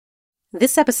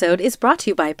This episode is brought to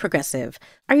you by Progressive.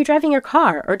 Are you driving your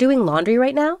car or doing laundry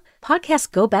right now?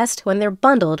 Podcasts go best when they're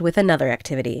bundled with another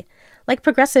activity. Like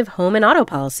Progressive home and auto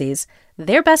policies,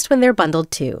 they're best when they're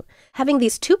bundled too. Having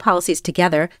these two policies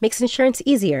together makes insurance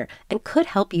easier and could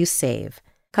help you save.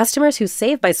 Customers who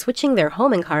save by switching their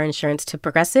home and car insurance to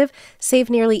Progressive save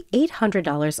nearly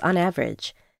 $800 on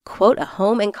average. Quote a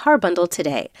home and car bundle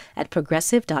today at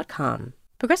Progressive.com.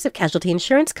 Progressive Casualty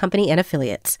Insurance Company and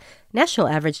Affiliates. National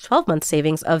average 12-month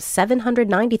savings of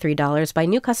 $793 by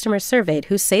new customers surveyed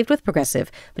who saved with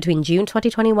Progressive between June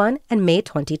 2021 and May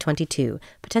 2022.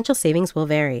 Potential savings will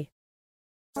vary.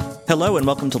 Hello and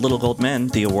welcome to Little Gold Men,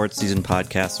 the award season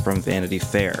podcast from Vanity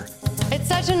Fair. It's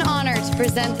such an honor to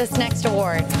present this next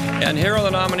award. And here are the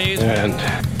nominees. And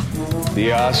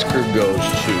the Oscar goes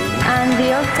to... And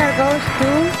the Oscar goes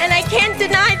to... And I can't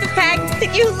deny the fact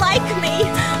that you like me.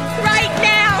 Right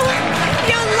now.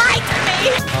 You like me.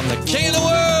 I'm the king of the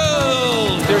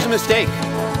world. There's a mistake.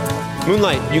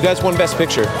 Moonlight, you guys won Best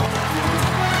Picture.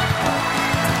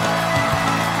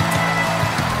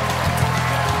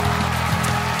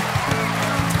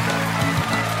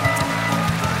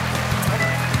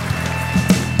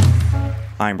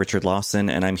 I'm Richard Lawson,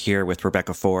 and I'm here with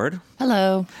Rebecca Ford.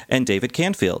 Hello. And David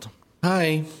Canfield.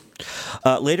 Hi.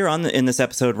 Later on in this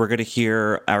episode, we're going to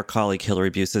hear our colleague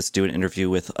Hilary Busis do an interview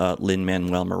with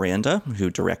Lin-Manuel Miranda, who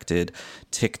directed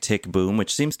Tick, Tick, Boom,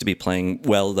 which seems to be playing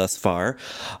well thus far.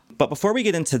 But before we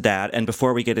get into that, and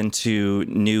before we get into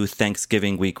new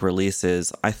Thanksgiving week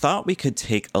releases, I thought we could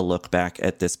take a look back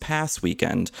at this past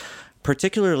weekend,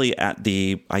 particularly at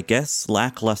the, I guess,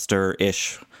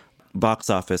 lackluster-ish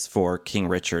box office for King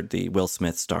Richard, the Will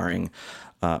Smith starring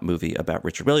movie about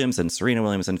Richard Williams and Serena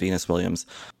Williams and Venus Williams.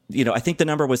 You know, I think the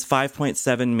number was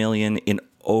 5.7 million in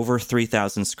over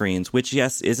 3,000 screens, which,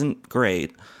 yes, isn't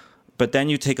great. But then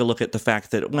you take a look at the fact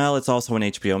that, well, it's also an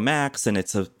HBO Max and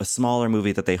it's a smaller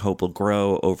movie that they hope will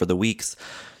grow over the weeks.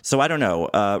 So I don't know.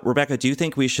 Rebecca, do you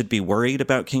think we should be worried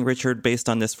about King Richard based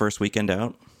on this first weekend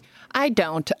out? I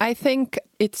don't. I think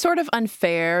it's sort of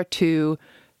unfair to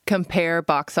compare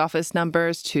box office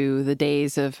numbers to the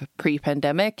days of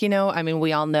pre-pandemic. You know, I mean,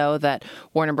 we all know that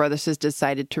Warner Brothers has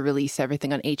decided to release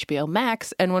everything on HBO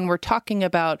Max. And when we're talking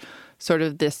about sort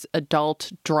of this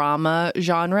adult drama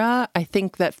genre, I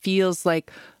think that feels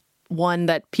like one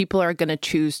that people are going to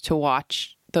choose to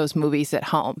watch those movies at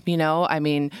home. You know, I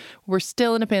mean, we're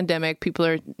still in a pandemic. People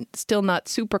are still not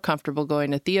super comfortable going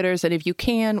to theaters. And if you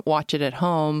can watch it at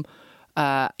home,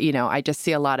 you know, I just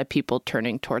see a lot of people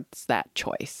turning towards that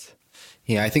choice.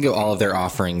 Yeah, I think of all of their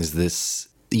offerings this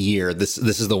year, this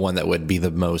is the one that would be the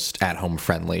most at-home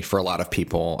friendly for a lot of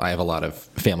people. I have a lot of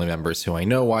family members who I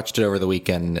know watched it over the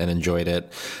weekend and enjoyed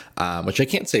it, which I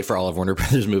can't say for all of Warner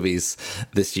Brothers movies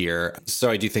this year. So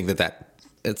I do think that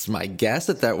it's my guess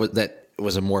that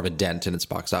was a more of a dent in its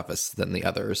box office than the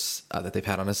others that they've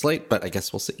had on a slate, but I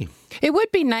guess we'll see. It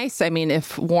would be nice, I mean,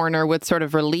 if Warner would sort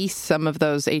of release some of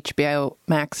those HBO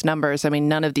Max numbers. I mean,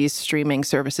 none of these streaming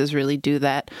services really do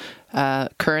that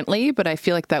currently, but I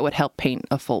feel like that would help paint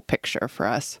a full picture for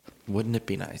us. Wouldn't it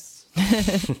be nice?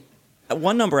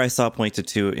 One number I saw pointed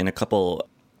to in a couple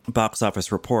box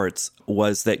office reports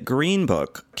was that Green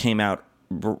Book came out,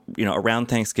 you know, around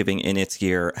Thanksgiving in its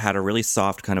year, had a really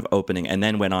soft kind of opening, and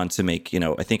then went on to make, you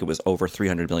know, I think it was over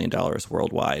 $300 million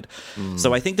worldwide.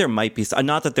 So I think there might be,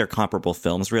 not that they're comparable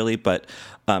films really, but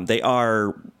they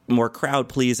are more crowd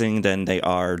pleasing than they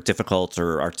are difficult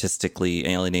or artistically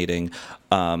alienating.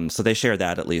 So they share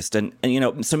that at least. And, you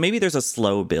know, so maybe there's a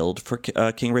slow build for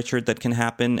King Richard that can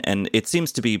happen. And it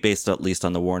seems to be based at least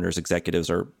on the Warner's executives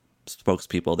or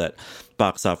spokespeople that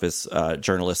box office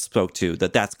journalists spoke to,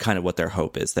 that's kind of what their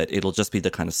hope is, that it'll just be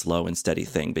the kind of slow and steady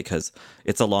thing, because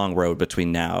it's a long road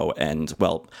between now and,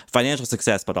 well, financial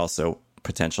success, but also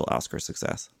potential Oscar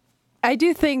success. I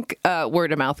do think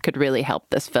word of mouth could really help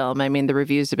this film. I mean, the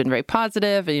reviews have been very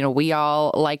positive. You know, we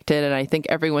all liked it, and I think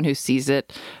everyone who sees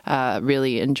it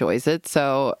really enjoys it.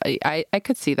 So I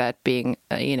could see that being,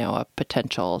 you know, a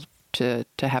potential to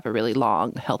have a really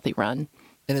long, healthy run.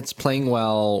 And it's playing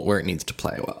well where it needs to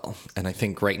play well. And I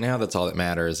think right now that's all that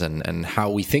matters. And how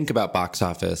we think about box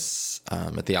office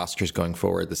at the Oscars going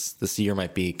forward, this year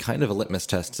might be kind of a litmus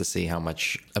test to see how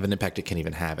much of an impact it can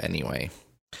even have anyway.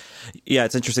 Yeah,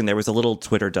 it's interesting. There was a little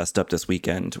Twitter dust up this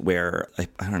weekend where, I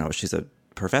don't know, she's a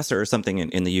professor or something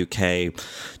in the UK,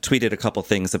 tweeted a couple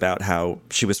things about how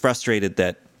she was frustrated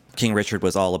that King Richard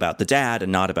was all about the dad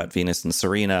and not about Venus and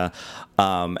Serena,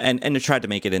 and it tried to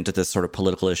make it into this sort of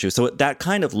political issue. So that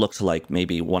kind of looked like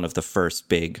maybe one of the first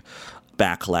big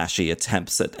backlashy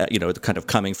attempts at, kind of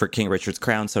coming for King Richard's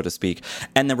crown, so to speak.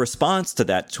 And the response to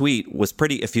that tweet was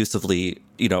pretty effusively,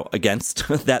 against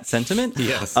that sentiment.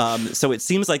 Yes. So it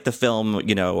seems like the film,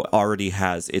 already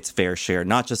has its fair share,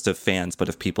 not just of fans, but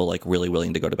of people like really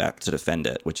willing to go to back to defend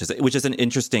it, which is an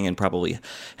interesting and probably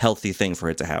healthy thing for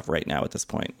it to have right now at this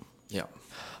point. Yeah.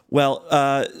 Well,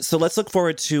 so let's look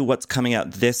forward to what's coming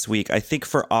out this week. I think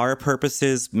for our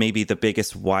purposes, maybe the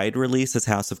biggest wide release is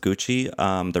House of Gucci,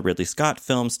 the Ridley Scott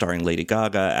film starring Lady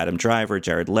Gaga, Adam Driver,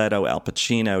 Jared Leto, Al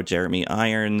Pacino, Jeremy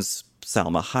Irons,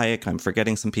 Salma Hayek. I'm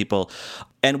forgetting some people.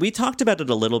 And we talked about it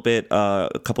a little bit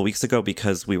a couple weeks ago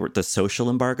because the social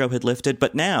embargo had lifted.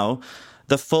 But now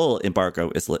the full embargo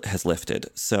has lifted.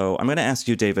 So I'm going to ask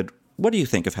you, David, what do you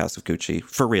think of House of Gucci?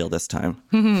 For real this time.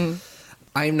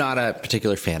 I'm not a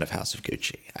particular fan of House of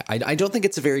Gucci. I don't think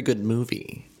it's a very good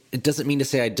movie. It doesn't mean to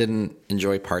say I didn't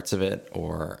enjoy parts of it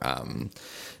or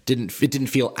it didn't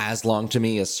feel as long to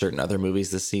me as certain other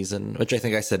movies this season, which I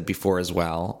think I said before as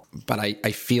well. But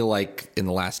I feel like in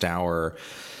the last hour,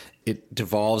 it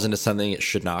devolves into something it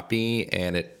should not be,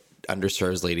 and it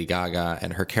underserves Lady Gaga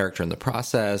and her character in the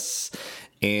process.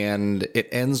 And it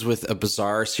ends with a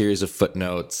bizarre series of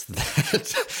footnotes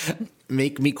that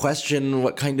make me question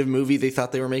what kind of movie they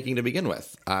thought they were making to begin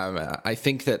with. I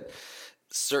think that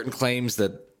certain claims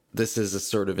that this is a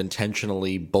sort of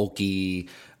intentionally bulky,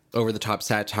 over-the-top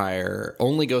satire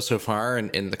only go so far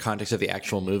in the context of the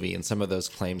actual movie. And some of those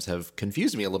claims have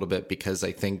confused me a little bit because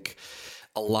I think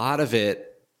a lot of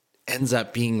it ends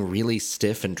up being really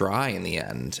stiff and dry in the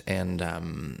end,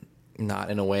 and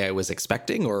not in a way I was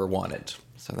expecting or wanted.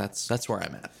 So that's where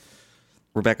I'm at.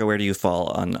 Rebecca, where do you fall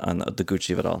on the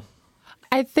Gucci of it all?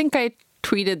 I think I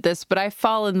tweeted this, but I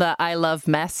fall in the I love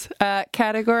mess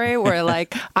category where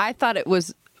I thought it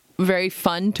was very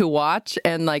fun to watch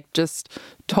and just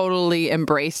totally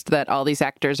embraced that all these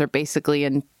actors are basically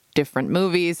in different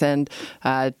movies and,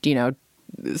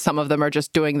 some of them are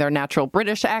just doing their natural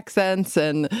British accents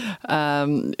and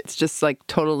it's just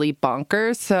totally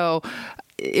bonkers. So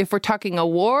if we're talking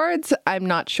awards, I'm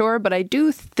not sure, but I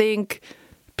do think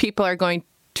people are going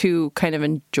to kind of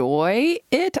enjoy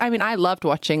it. I mean, I loved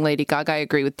watching Lady Gaga. I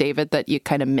agree with David that you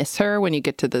kind of miss her when you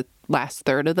get to the last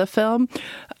third of the film.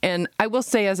 And I will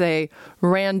say, as a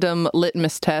random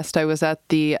litmus test, I was at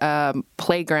the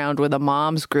playground with a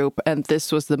mom's group, and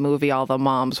this was the movie all the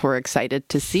moms were excited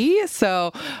to see.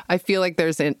 So I feel like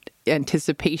there's an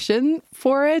anticipation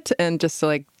for it and just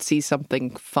to see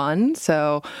something fun.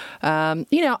 So,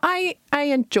 I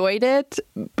enjoyed it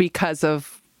because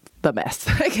of the mess,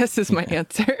 I guess, is my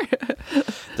answer.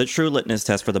 The true litmus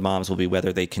test for the moms will be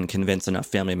whether they can convince enough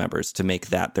family members to make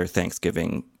that their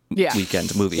Thanksgiving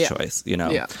weekend movie choice.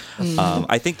 Yeah.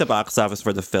 I think the box office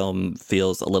for the film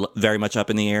feels very much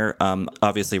up in the air.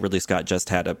 Obviously, Ridley Scott just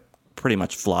had a pretty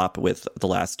much flop with The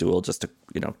Last Duel just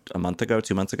a month ago,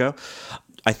 2 months ago.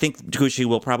 I think Gucci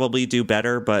will probably do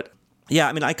better, but yeah,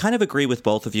 I mean, I kind of agree with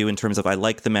both of you in terms of I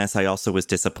like the mess. I also was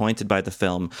disappointed by the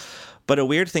film. But a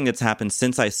weird thing that's happened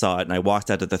since I saw it, and I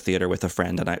walked out of the theater with a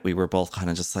friend, and we were both kind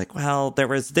of just well, there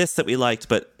was this that we liked,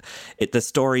 but the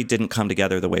story didn't come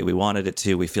together the way we wanted it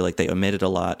to. We feel like they omitted a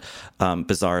lot,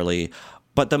 bizarrely.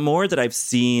 But the more that I've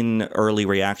seen early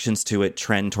reactions to it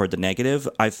trend toward the negative,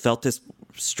 I've felt this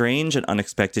strange and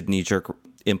unexpected knee-jerk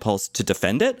impulse to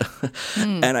defend it.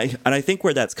 And I think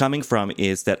where that's coming from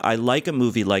is that I like a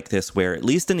movie like this where, at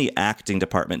least in the acting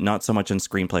department, not so much in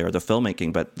screenplay or the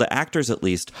filmmaking, but the actors at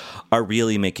least are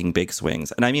really making big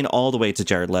swings. And I mean all the way to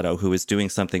Jared Leto, who is doing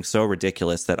something so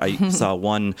ridiculous that I saw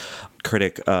one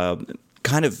critic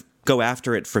kind of go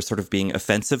after it for sort of being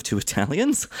offensive to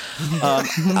Italians.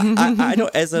 I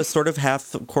don't, as a sort of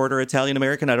half-quarter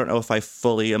Italian-American, I don't know if I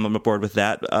fully am on board with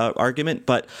that argument,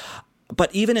 but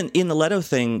even in the Leto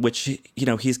thing, which,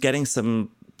 he's getting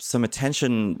some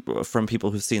attention from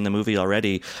people who've seen the movie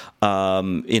already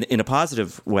in a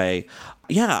positive way.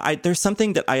 Yeah, there's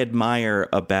something that I admire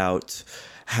about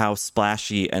how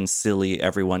splashy and silly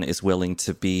everyone is willing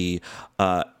to be.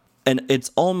 And it's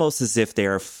almost as if they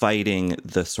are fighting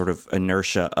the sort of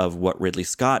inertia of what Ridley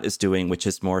Scott is doing, which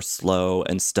is more slow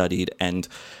and studied. And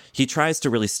he tries to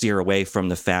really steer away from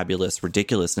the fabulous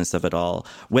ridiculousness of it all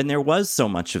when there was so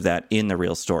much of that in the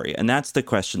real story. And that's the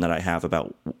question that I have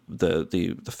about the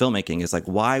filmmaking is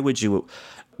why would you,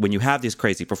 when you have these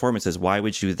crazy performances, why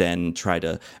would you then try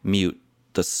to mute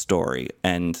the story?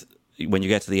 And when you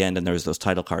get to the end and there's those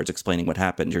title cards explaining what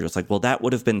happened, you're just well, that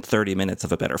would have been 30 minutes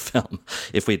of a better film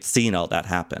if we'd seen all that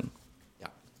happen.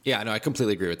 Yeah, no, I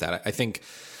completely agree with that. I think,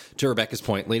 to Rebecca's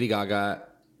point, Lady Gaga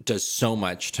does so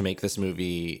much to make this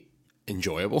movie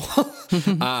enjoyable.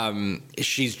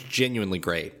 She's genuinely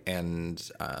great. And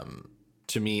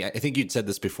to me, I think you'd said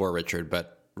this before, Richard,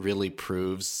 but really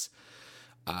proves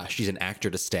she's an actor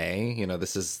to stay. You know,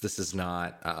 this is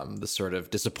not the sort of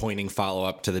disappointing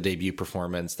follow-up to the debut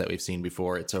performance that we've seen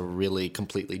before. It's a really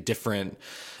completely different,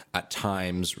 at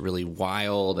times, really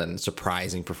wild and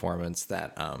surprising performance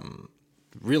that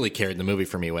really carried the movie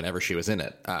for me whenever she was in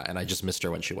it. And I just missed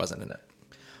her when she wasn't in it.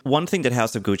 One thing that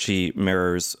House of Gucci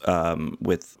mirrors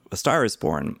with A Star is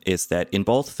Born is that in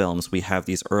both films, we have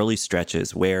these early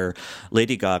stretches where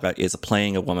Lady Gaga is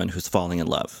playing a woman who's falling in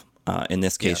love. In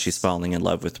this case, she's falling in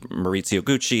love with Maurizio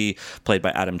Gucci, played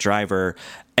by Adam Driver.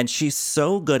 And she's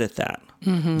so good at that,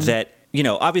 that, you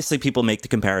know, obviously people make the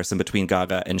comparison between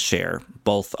Gaga and Cher.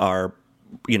 Both are,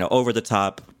 you know,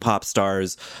 over-the-top pop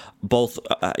stars. Both,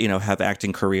 you know, have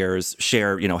acting careers.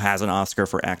 Cher, you know, has an Oscar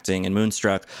for acting in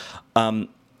Moonstruck.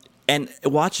 And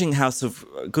watching House of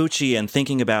Gucci and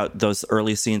thinking about those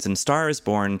early scenes in Star is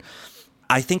Born,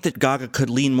 I think that Gaga could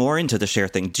lean more into the Cher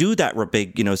thing, do that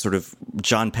big, you know, sort of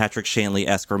John Patrick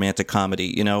Shanley-esque romantic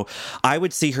comedy. You know, I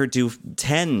would see her do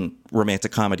 10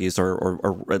 romantic comedies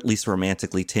or at least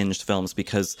romantically tinged films,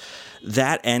 because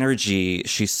that energy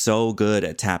she's so good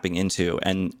at tapping into.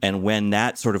 And when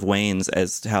that sort of wanes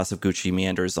as House of Gucci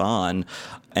meanders on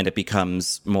and it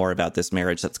becomes more about this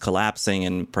marriage that's collapsing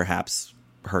and perhaps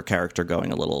her character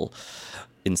going a little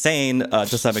insane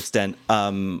to some extent,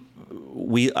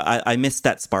 I missed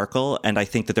that sparkle, and I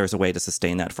think that there's a way to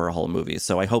sustain that for a whole movie.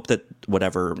 So I hope that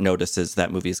whatever notices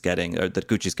that movie's getting, or that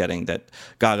Gucci's getting, that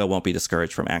Gaga won't be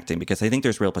discouraged from acting, because I think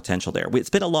there's real potential there.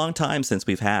 It's been a long time since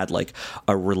we've had like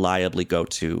a reliably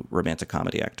go-to romantic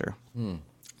comedy actor.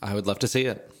 I would love to see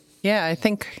it. Yeah, I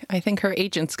think her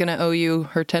agent's going to owe you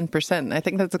her 10%. I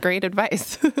think that's great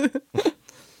advice.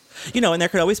 You know, and there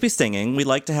could always be singing. We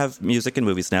like to have music in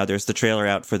movies now. There's the trailer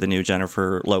out for the new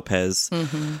Jennifer Lopez,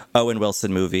 Owen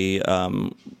Wilson movie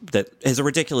that has a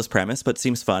ridiculous premise, but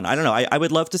seems fun. I don't know. I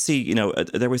would love to see, you know,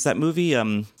 there was that movie,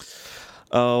 I'm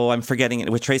forgetting it,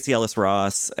 with Tracee Ellis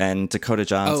Ross and Dakota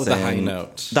Johnson. Oh, The High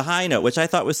Note. The High Note, which I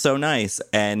thought was so nice.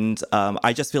 And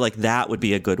I just feel like that would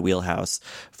be a good wheelhouse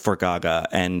for Gaga.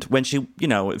 And when she, you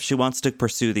know, if she wants to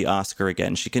pursue the Oscar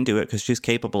again, she can do it because she's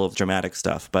capable of dramatic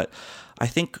stuff. But I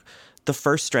think the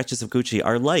first stretches of Gucci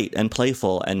are light and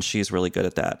playful, and she's really good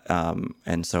at that.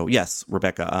 And so, yes,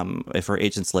 Rebecca, if her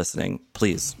agent's listening,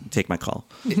 please take my call.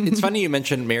 It's funny you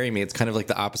mentioned Marry Me. It's kind of like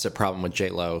the opposite problem with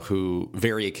J-Lo, who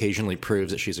very occasionally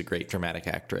proves that she's a great dramatic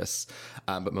actress,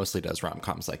 but mostly does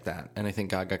rom-coms like that. And I think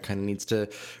Gaga kind of needs to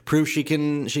prove she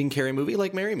can carry a movie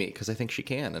like Marry Me, because I think she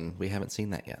can, and we haven't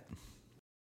seen that yet.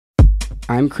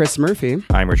 I'm Chris Murphy.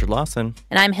 I'm Richard Lawson.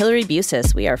 And I'm Hillary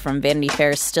Busis. We are from Vanity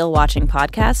Fair's Still Watching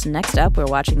podcast. Next up, we're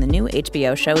watching the new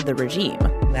HBO show, The Regime.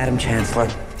 Madam Chancellor,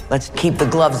 let's keep the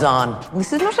gloves on.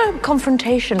 This is not a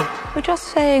confrontation. We're just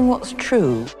saying what's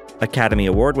true. Academy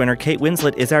Award winner Kate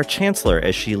Winslet is our chancellor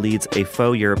as she leads a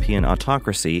faux European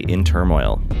autocracy in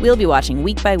turmoil. We'll be watching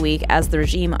week by week as the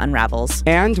regime unravels.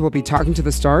 And we'll be talking to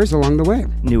the stars along the way.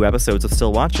 New episodes of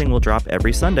Still Watching will drop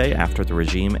every Sunday after The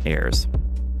Regime airs.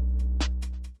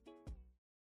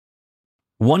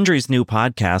 Wondery's new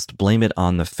podcast, Blame It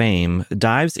on the Fame,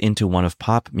 dives into one of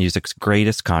pop music's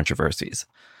greatest controversies.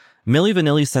 Milli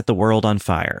Vanilli set the world on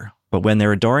fire, but when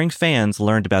their adoring fans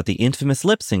learned about the infamous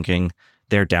lip-syncing,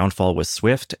 their downfall was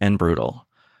swift and brutal.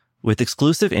 With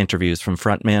exclusive interviews from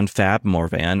frontman Fab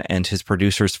Morvan and his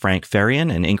producers Frank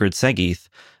Farian and Ingrid Segeith,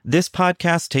 this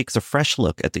podcast takes a fresh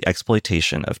look at the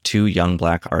exploitation of two young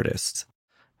black artists.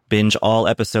 Binge all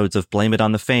episodes of Blame It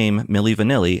on the Fame, Milli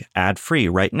Vanilli, ad-free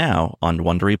right now on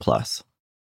Wondery Plus.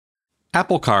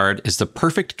 Apple Card is the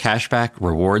perfect cashback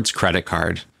rewards credit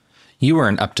card. You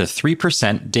earn up to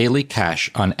 3% daily cash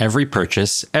on every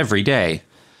purchase every day.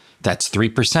 That's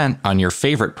 3% on your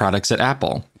favorite products at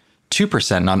Apple,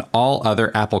 2% on all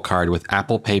other Apple Card with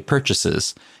Apple Pay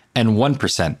purchases, and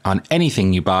 1% on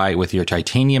anything you buy with your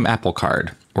titanium Apple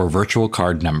Card or virtual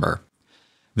card number.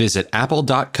 Visit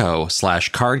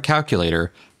apple.co/card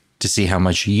calculator to see how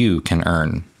much you can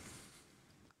earn.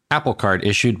 Apple Card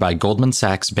issued by Goldman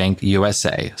Sachs Bank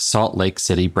USA, Salt Lake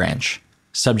City branch.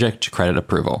 Subject to credit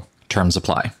approval. Terms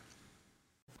apply.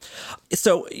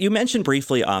 So you mentioned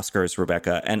briefly Oscars,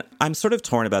 Rebecca, and I'm sort of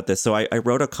torn about this. So I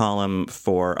wrote a column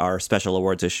for our special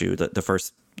awards issue, the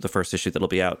first issue that'll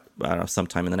be out, I don't know,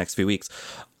 sometime in the next few weeks.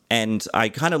 And I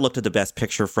kind of looked at the Best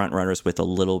Picture frontrunners with a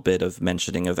little bit of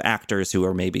mentioning of actors who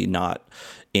are maybe not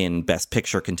in Best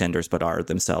Picture contenders, but are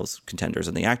themselves contenders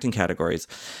in the acting categories.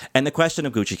 And the question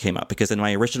of Gucci came up because in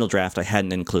my original draft, I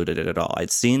hadn't included it at all.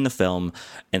 I'd seen the film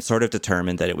and sort of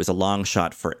determined that it was a long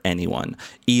shot for anyone,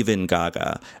 even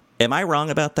Gaga. Am I wrong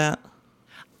about that?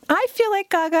 I feel like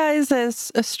Gaga is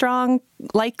a strong,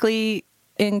 likely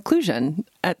inclusion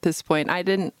at this point. I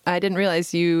didn't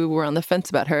realize you were on the fence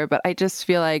about her, but I just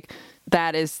feel like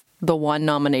that is the one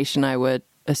nomination I would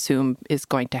assume is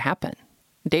going to happen.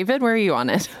 David, where are you on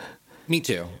it? Me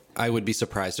too. I would be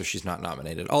surprised if she's not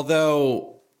nominated.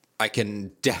 Although I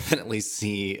can definitely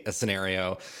see a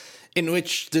scenario in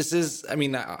which this is, I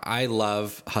mean, I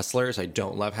love Hustlers. I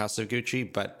don't love House of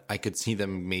Gucci, but I could see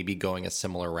them maybe going a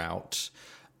similar route.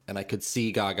 And I could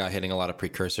see Gaga hitting a lot of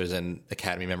precursors and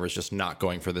Academy members just not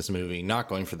going for this movie, not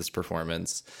going for this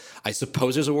performance. I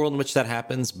suppose there's a world in which that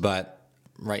happens, but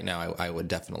right now I would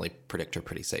definitely predict her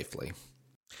pretty safely.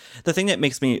 The thing that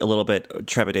makes me a little bit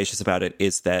trepidatious about it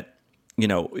is that, you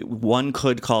know, one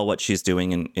could call what she's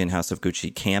doing in House of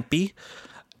Gucci campy.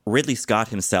 Ridley Scott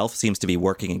himself seems to be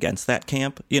working against that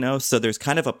camp, you know, so there's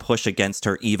kind of a push against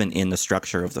her even in the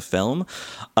structure of the film.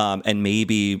 And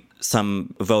maybe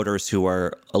some voters who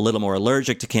are a little more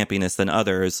allergic to campiness than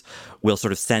others will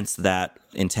sort of sense that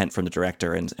intent from the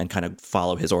director and kind of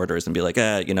follow his orders and be like,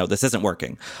 you know, this isn't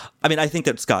working. I mean, I think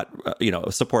that Scott, you know,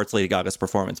 supports Lady Gaga's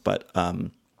performance, but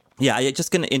yeah, it's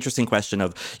just an interesting question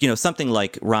of, you know, something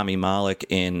like Rami Malek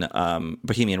in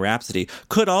Bohemian Rhapsody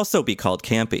could also be called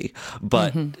campy,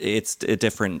 but it's a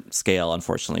different scale,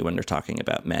 unfortunately, when they're talking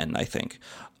about men, I think.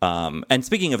 And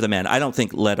speaking of the men, I don't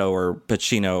think Leto or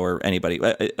Pacino or anybody,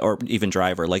 or even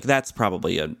Driver, like that's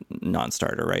probably a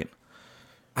non-starter, right?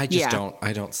 I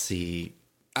don't see...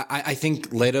 I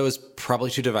think Leto is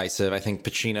probably too divisive. I think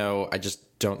Pacino, I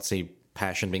just don't see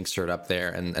passion being stirred up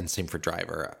there, and same for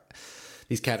Driver.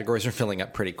 These categories are filling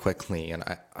up pretty quickly, and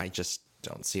I just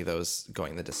don't see those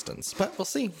going the distance. But we'll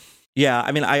see. Yeah,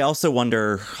 I mean, I also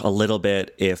wonder a little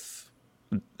bit if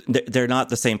they're not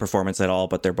the same performance at all,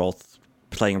 but they're both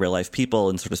playing real-life people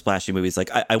in sort of splashy movies. Like,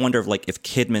 I wonder if, like, if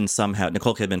Kidman somehow,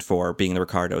 Nicole Kidman for being the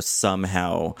Ricardo,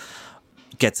 somehow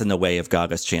gets in the way of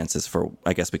Gaga's chances for,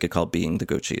 I guess we could call being the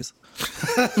Gucci's.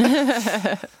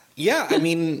 Yeah, I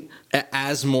mean,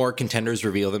 as more contenders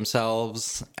reveal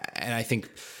themselves, and I think...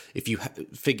 if you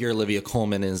figure Olivia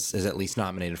Colman is at least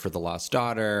nominated for The Lost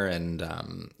Daughter and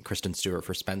Kristen Stewart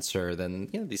for Spencer, then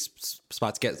you know these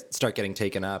spots start getting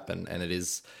taken up, and it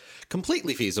is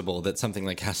completely feasible that something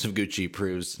like House of Gucci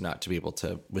proves not to be able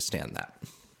to withstand that.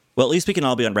 Well, at least we can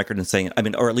all be on record and saying, I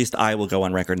mean, or at least I will go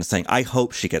on record and saying, I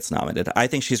hope she gets nominated. I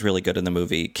think she's really good in the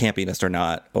movie, campiness or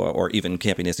not, or even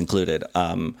campiness included.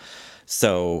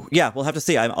 So, yeah, we'll have to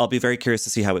see. I'll be very curious to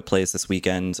see how it plays this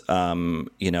weekend.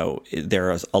 You know,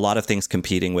 there are a lot of things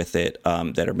competing with it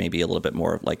that are maybe a little bit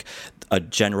more of like a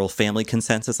general family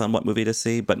consensus on what movie to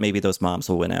see, but maybe those moms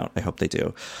will win out. I hope they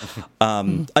do.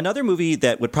 Another movie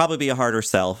that would probably be a harder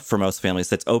sell for most families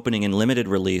that's opening in limited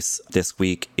release this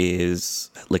week is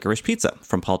Licorice Pizza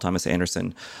from Paul Thomas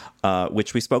Anderson,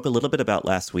 which we spoke a little bit about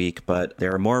last week, but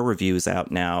there are more reviews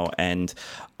out now, and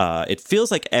it feels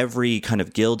like every kind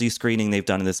of guilty screening they've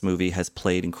done in this movie has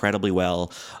played incredibly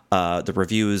well. The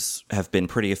reviews have been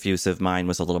pretty effusive. Mine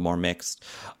was a little more mixed.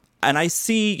 And I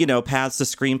see, you know, paths to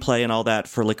screenplay and all that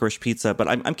for Licorice Pizza, but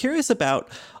I'm curious about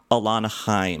Alana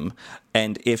Haim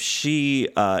and if she,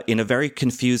 in a very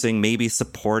confusing, maybe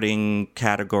supporting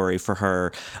category for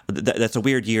her, that's a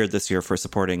weird year this year for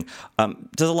supporting.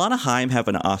 Does Alana Haim have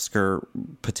an Oscar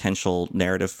potential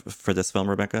narrative for this film,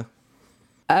 Rebecca?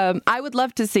 I would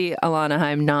love to see Alana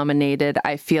Haim nominated.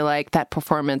 I feel like that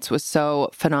performance was so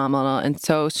phenomenal and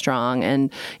so strong.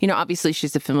 And, you know, obviously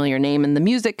she's a familiar name in the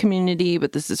music community,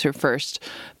 but this is her first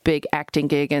big acting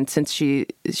gig. And since she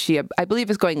I believe,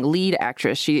 is going lead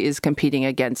actress, she is competing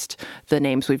against the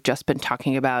names we've just been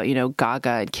talking about, you know, Gaga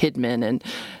and Kidman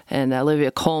and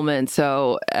Olivia Colman.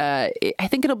 So I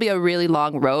think it'll be a really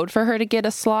long road for her to get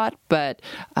a slot, but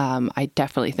I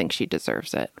definitely think she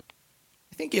deserves it.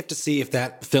 I think you have to see if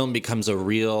that film becomes a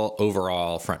real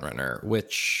overall frontrunner,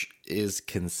 which is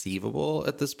conceivable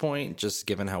at this point, just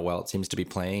given how well it seems to be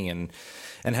playing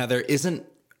and how there isn't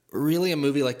really a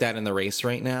movie like that in the race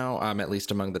right now, at least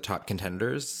among the top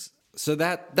contenders. So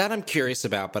that I'm curious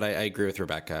about, but I agree with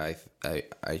Rebecca.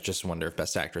 I just wonder if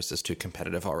Best Actress is too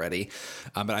competitive already.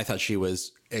 But I thought she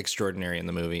was extraordinary in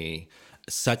the movie.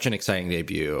 Such an exciting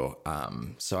debut.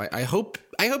 So I hope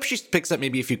she picks up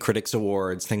maybe a few critics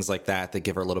awards, things like that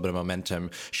give her a little bit of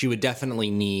momentum. She would definitely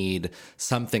need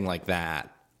something like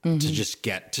that to just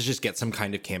get some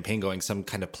kind of campaign going, some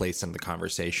kind of place in the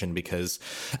conversation. Because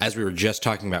as we were just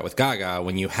talking about with Gaga,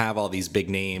 when you have all these big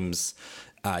names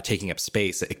taking up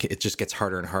space, it just gets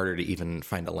harder and harder to even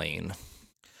find a lane.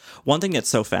 One thing that's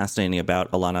so fascinating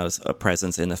about Alana's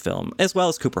presence in the film, as well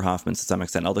as Cooper Hoffman's to some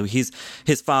extent, although his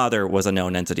father was a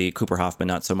known entity, Cooper Hoffman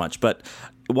not so much, but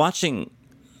watching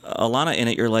Alana in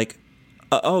it, you're like,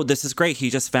 oh, this is great. He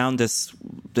just found this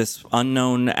this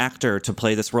unknown actor to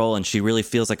play this role, and she really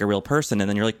feels like a real person. And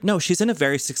then you're like, no, she's in a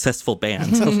very successful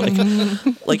band.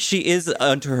 like she is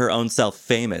unto her own self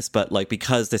famous, but like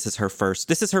because this is her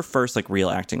first like real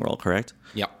acting role, correct?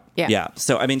 Yep. Yeah.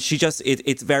 So, I mean, she just,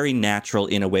 it's very natural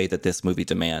in a way that this movie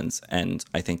demands. And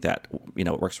I think that,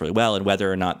 it works really well. And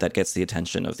whether or not that gets the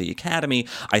attention of the Academy,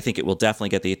 I think it will definitely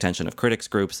get the attention of critics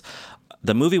groups.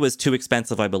 The movie was too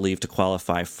expensive, I believe, to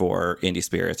qualify for Indie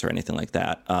Spirits or anything like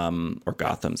that, or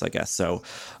Gotham's, I guess. So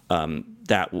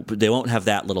that they won't have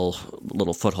that little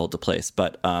foothold to place.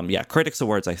 But Critics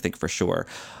Awards, I think for sure.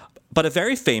 But a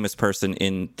very famous person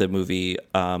in the movie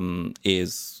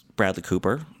is Bradley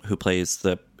Cooper, who plays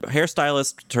the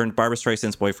hairstylist turned Barbra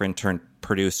Streisand's boyfriend turned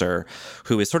producer,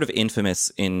 who is sort of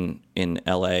infamous in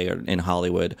LA or in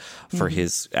Hollywood for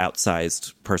his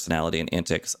outsized personality and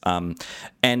antics.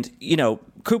 And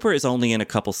Cooper is only in a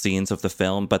couple scenes of the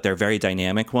film, but they're very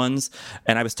dynamic ones.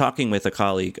 And I was talking with a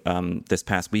colleague this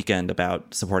past weekend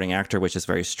about supporting actor, which is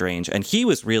very strange. And he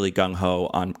was really gung-ho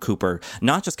on Cooper,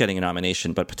 not just getting a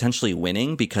nomination, but potentially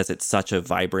winning, because it's such a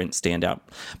vibrant standout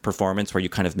performance where you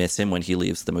kind of miss him when he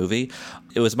leaves the movie.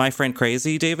 Was my friend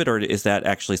crazy, David, or is that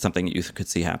actually something that you could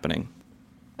see happening?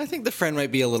 I think the friend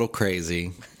might be a little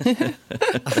crazy.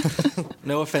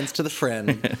 No offense to the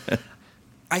friend.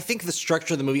 I think the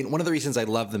structure of the movie, one of the reasons I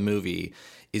love the movie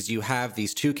is you have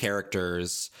these two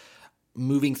characters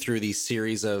moving through these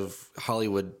series of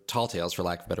Hollywood tall tales, for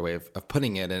lack of a better way of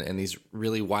putting it, and these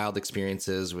really wild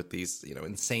experiences with these,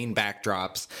 insane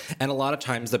backdrops. And a lot of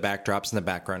times the backdrops and the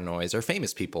background noise are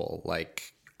famous people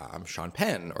like Sean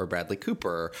Penn or Bradley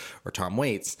Cooper or Tom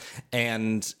Waits.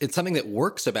 And it's something that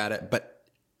works about it, but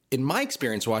in my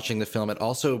experience watching the film, it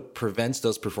also prevents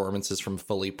those performances from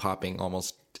fully popping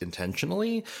almost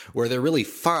intentionally, where they're really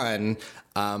fun,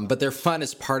 but they're fun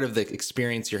as part of the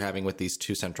experience you're having with these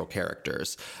two central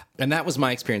characters. And that was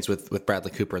my experience with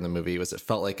Bradley Cooper in the movie, was it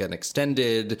felt like an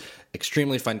extended,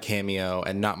 extremely fun cameo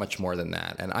and not much more than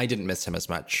that. And I didn't miss him as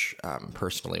much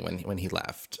personally when he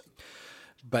left.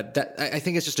 But that, I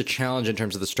think it's just a challenge in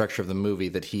terms of the structure of the movie,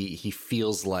 that he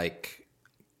feels like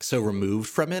so removed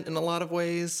from it in a lot of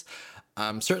ways.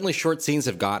 Certainly short scenes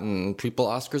have gotten people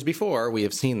Oscars before. We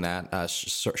have seen that.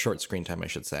 Short screen time, I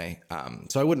should say.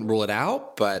 So I wouldn't rule it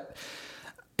out, but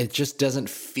it just doesn't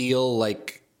feel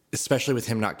like, especially with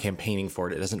him not campaigning for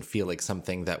it, it doesn't feel like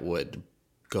something that would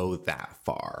go that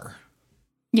far.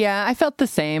 Yeah, I felt the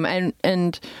same.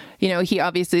 And he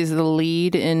obviously is the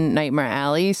lead in Nightmare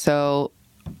Alley, so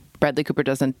Bradley Cooper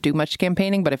doesn't do much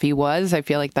campaigning, but if he was, I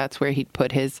feel like that's where he'd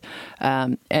put his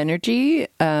energy.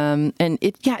 And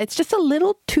it's just a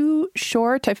little too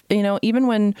short. Even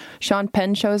when Sean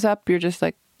Penn shows up, you're just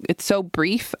like, it's so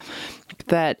brief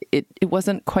that it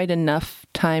wasn't quite enough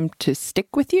time to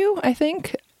stick with you, I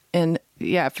think. And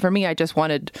yeah, for me, I just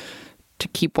wanted to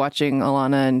keep watching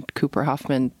Alana and Cooper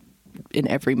Hoffman in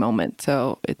every moment.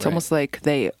 So it's almost like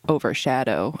they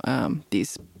overshadow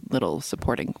these little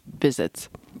supporting visits.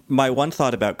 My one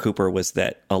thought about Cooper was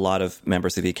that a lot of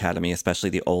members of the Academy, especially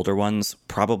the older ones,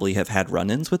 probably have had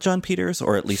run-ins with Jon Peters,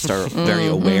 or at least are very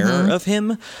aware of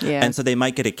him. Yeah. And so they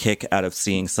might get a kick out of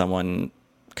seeing someone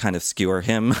kind of skewer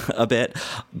him a bit.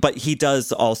 But he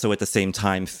does also at the same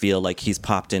time feel like he's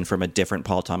popped in from a different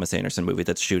Paul Thomas Anderson movie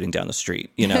that's shooting down the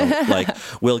street. Like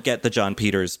we'll get the Jon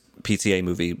Peters PTA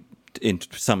movie in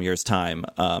some years' time,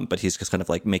 but he's just kind of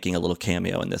like making a little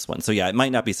cameo in this one. So yeah, it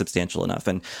might not be substantial enough.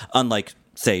 And unlike,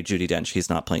 say, Judi Dench, he's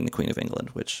not playing the Queen of England,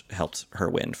 which helped her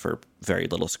win for very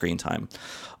little screen time.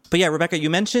 But yeah, Rebecca, you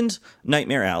mentioned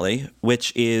Nightmare Alley,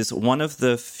 which is one of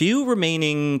the few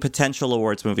remaining potential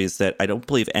awards movies that I don't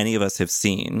believe any of us have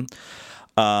seen.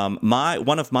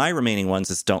 One of my remaining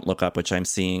ones is Don't Look Up, which I'm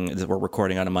seeing, we're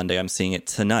recording on a Monday, I'm seeing it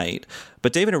tonight.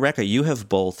 But David and Rebecca, you have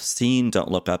both seen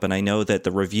Don't Look Up, and I know that the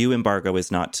review embargo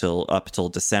is not up till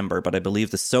December, but I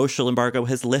believe the social embargo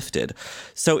has lifted.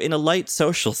 So in a light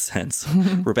social sense,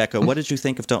 Rebecca, what did you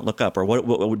think of Don't Look Up? Or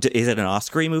what is it an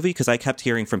Oscar-y movie? Because I kept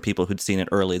hearing from people who'd seen it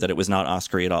early that it was not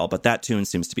Oscar-y at all, but that tune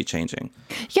seems to be changing.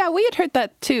 Yeah, we had heard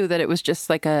that too, that it was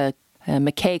just like a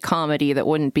McKay comedy that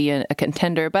wouldn't be a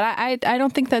contender, but I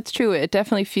don't think that's true. It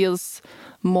definitely feels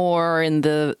more in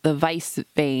the Vice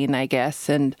vein, I guess.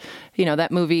 And,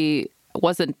 that movie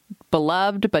wasn't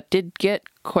beloved, but did get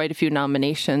quite a few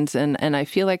nominations. And I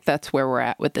feel like that's where we're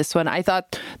at with this one. I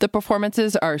thought the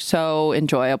performances are so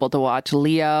enjoyable to watch.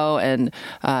 Leo and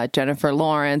Jennifer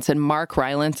Lawrence and Mark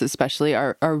Rylance especially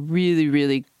are really,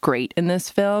 really great in this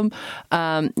film.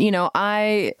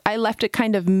 I left it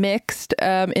kind of mixed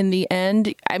in the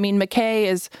end. I mean, McKay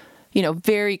is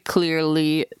very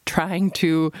clearly trying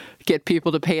to get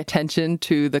people to pay attention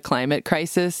to the climate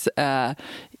crisis.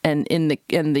 And in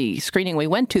the screening we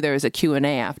went to, there was a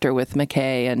Q&A after with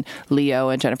McKay and Leo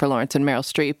and Jennifer Lawrence and Meryl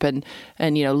Streep.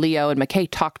 And Leo and McKay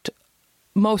talked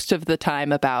most of the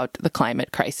time about the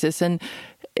climate crisis. And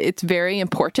it's very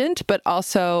important, but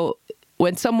also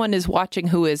when someone is watching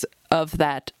who is of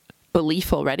that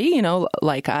belief already,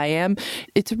 like I am,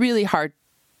 it's really hard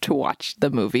to watch the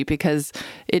movie because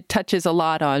it touches a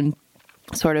lot on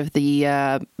sort of the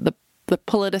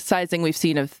politicizing we've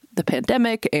seen of the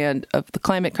pandemic and of the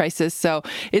climate crisis. So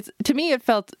to me, it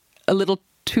felt a little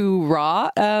too raw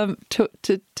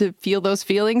to feel those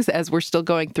feelings as we're still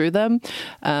going through them.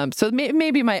 So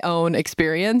maybe my own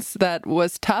experience that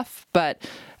was tough, but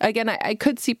again, I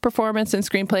could see performance and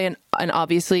screenplay, and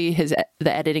obviously the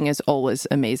editing is always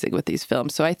amazing with these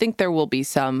films. So I think there will be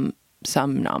some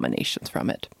nominations from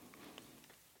it.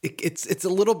 It's a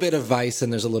little bit of Vice,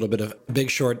 and there's a little bit of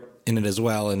Big Short in it as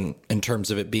well, in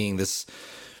terms of it being this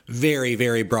very,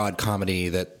 very broad comedy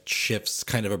that shifts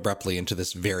kind of abruptly into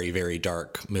this very, very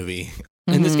dark movie.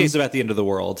 Mm-hmm. In this case, about the end of the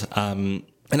world. And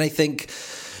I think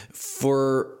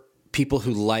for people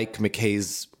who like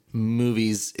McKay's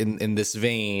movies in this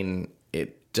vein,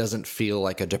 it doesn't feel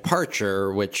like a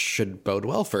departure, which should bode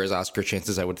well for his Oscar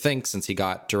chances, I would think, since he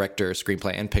got director,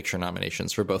 screenplay, and picture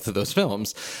nominations for both of those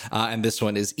films. And this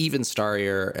one is even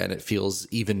starrier, and it feels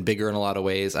even bigger in a lot of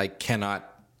ways. I cannot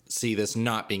see this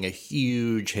not being a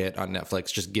huge hit on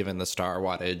Netflix, just given the star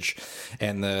wattage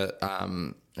and the,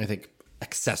 I think,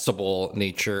 accessible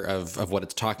nature of what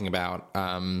it's talking about.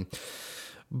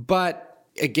 But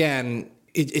again,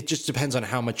 it just depends on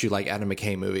how much you like Adam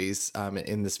McKay movies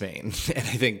in this vein. And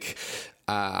I think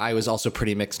I was also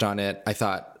pretty mixed on it. I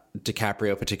thought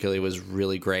DiCaprio particularly was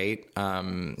really great.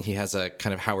 He has a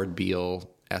kind of Howard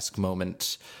Beale-esque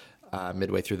moment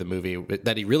midway through the movie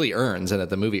that he really earns and that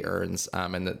the movie earns.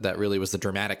 And that really was the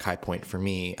dramatic high point for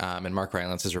me. And Mark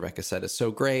Rylance, as Rebecca said, is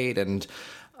so great. And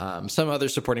some other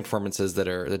supporting performances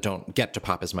that don't get to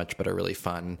pop as much but are really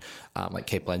fun, like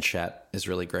Cate Blanchett is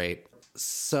really great.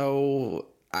 So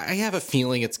I have a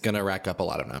feeling it's going to rack up a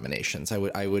lot of nominations. I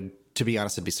would, to be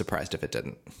honest, I'd be surprised if it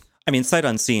didn't. I mean, sight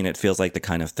unseen, it feels like the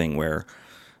kind of thing where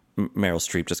Meryl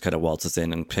Streep just kind of waltzes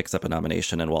in and picks up a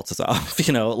nomination and waltzes off.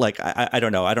 Like, I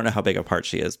don't know. I don't know how big a part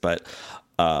she is, but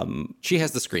she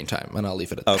has the screen time, and I'll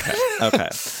leave it at that. Okay.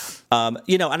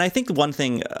 And I think one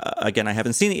thing, again, I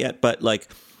haven't seen it yet, but like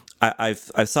I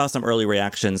saw some early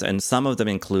reactions, and some of them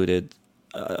included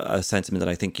a sentiment that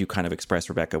I think you kind of expressed,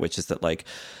 Rebecca, which is that like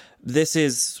this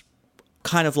is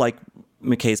kind of like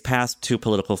McKay's past two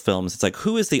political films. It's like,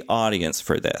 who is the audience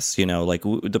for this? Like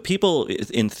the people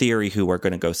in theory who are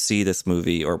going to go see this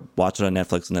movie or watch it on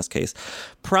Netflix in this case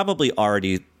probably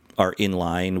already are in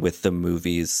line with the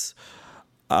movie's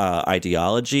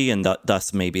ideology, and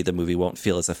thus maybe the movie won't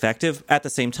feel as effective. At the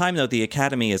same time, though, the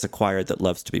Academy is a choir that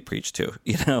loves to be preached to,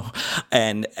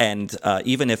 and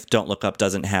even if Don't Look Up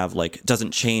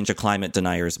doesn't change a climate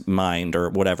denier's mind or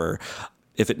whatever,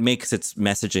 if it makes its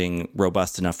messaging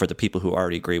robust enough for the people who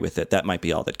already agree with it, that might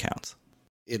be all that counts.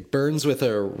 It burns with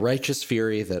a righteous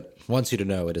fury that wants you to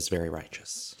know it is very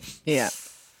righteous. Yeah.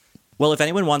 Well, if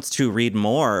anyone wants to read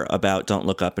more about Don't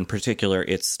Look Up, in particular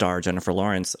its star Jennifer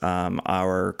Lawrence,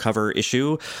 our cover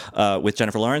issue with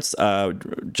Jennifer Lawrence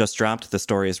just dropped. The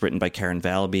story is written by Karen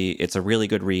Valaby. It's a really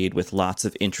good read with lots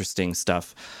of interesting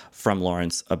stuff from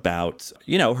Lawrence about,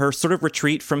 her sort of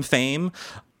retreat from fame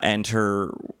and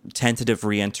her tentative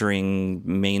re-entering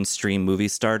mainstream movie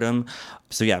stardom.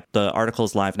 So yeah, the article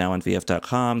is live now on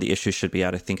VF.com. The issue should be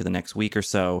out, I think, in the next week or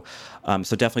so.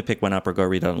 So definitely pick one up or go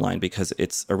read it online because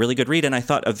it's a really good read. And I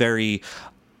thought a very,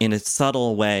 in a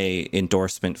subtle way,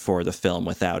 endorsement for the film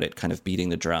without it kind of beating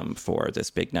the drum for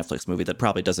this big Netflix movie that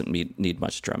probably doesn't need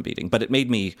much drum beating. But it made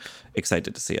me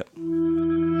excited to see it.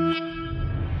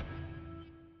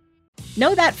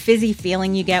 Know that fizzy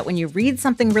feeling you get when you read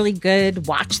something really good,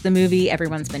 watch the movie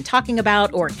everyone's been talking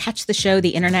about, or catch the show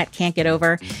the internet can't get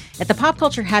over? At the Pop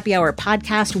Culture Happy Hour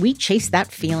podcast, we chase that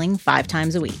feeling 5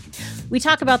 times a week. We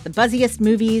talk about the buzziest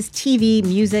movies, TV,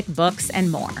 music, books,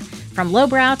 and more. From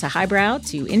lowbrow to highbrow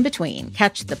to in between.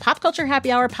 Catch the Pop Culture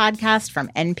Happy Hour podcast from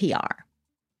NPR.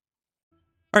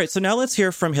 All right, so now let's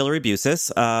hear from Hilary Busis,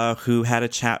 who had a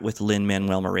chat with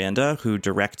Lin-Manuel Miranda, who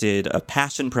directed a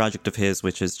passion project of his,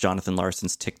 which is Jonathan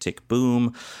Larson's Tick, Tick,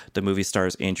 Boom. The movie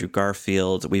stars Andrew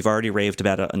Garfield. We've already raved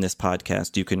about it on this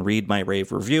podcast. You can read my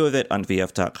rave review of it on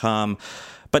VF.com.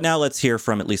 But now let's hear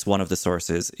from at least one of the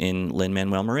sources in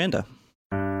Lin-Manuel Miranda.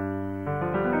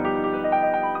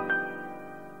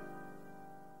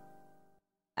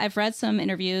 I've read some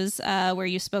interviews where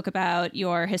you spoke about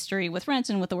your history with Rent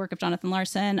and with the work of Jonathan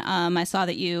Larson. I saw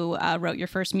that you wrote your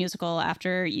first musical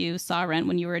after you saw Rent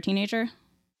when you were a teenager.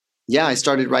 Yeah, I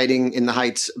started writing in the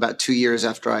Heights about 2 years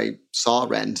after I saw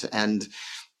Rent, and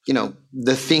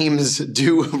the themes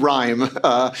do rhyme.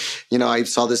 I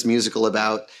saw this musical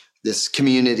about this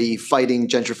community fighting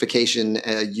gentrification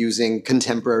using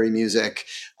contemporary music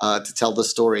to tell the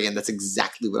story, and that's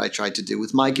exactly what I tried to do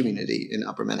with my community in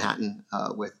Upper Manhattan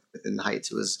within the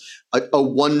Heights. It was a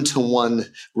 1-to-1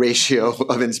 ratio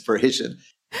of inspiration.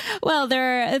 Well,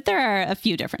 there are a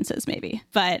few differences maybe,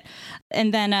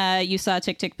 and then you saw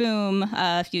Tick, Tick, Boom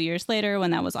a few years later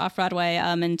when that was off Broadway.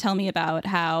 And tell me about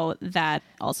how that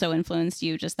also influenced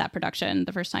you, just that production,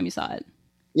 the first time you saw it.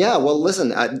 Yeah, well,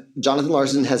 listen, Jonathan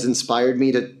Larson has inspired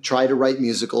me to try to write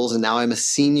musicals, and now I'm a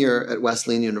senior at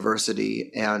Wesleyan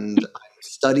University, and I'm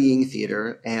studying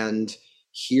theater, and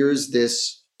here's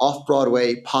this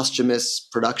off-Broadway posthumous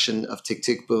production of Tick,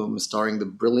 Tick, Boom, starring the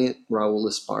brilliant Raul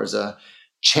Esparza,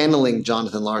 channeling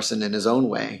Jonathan Larson in his own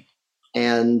way.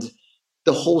 And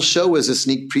the whole show was a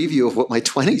sneak preview of what my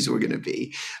 20s were going to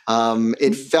be.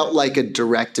 It felt like a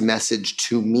direct message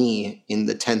to me in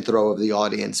the 10th row of the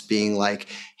audience, being like,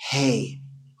 hey,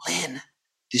 Lynn,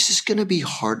 this is going to be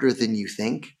harder than you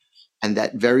think. And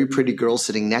that very pretty girl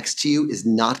sitting next to you is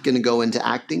not going to go into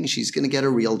acting. She's going to get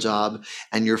a real job.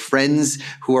 And your friends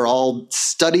who are all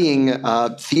studying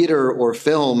theater or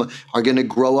film are going to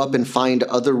grow up and find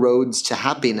other roads to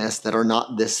happiness that are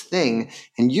not this thing.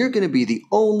 And you're going to be the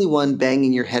only one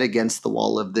banging your head against the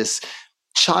wall of this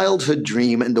childhood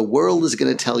dream. And the world is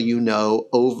going to tell you no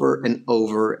over and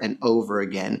over and over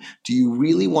again. Do you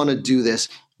really want to do this,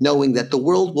 knowing that the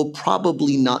world will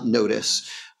probably not notice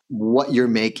what you're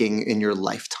making in your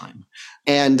lifetime?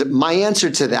 And my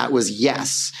answer to that was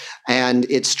yes. And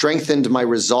it strengthened my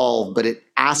resolve, but it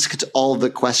asked all the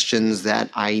questions that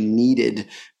I needed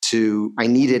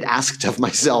asked of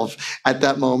myself at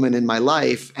that moment in my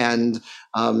life. And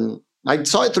I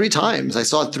saw it 3 times. I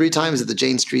saw it 3 times at the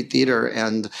Jane Street Theater.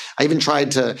 And I even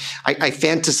tried I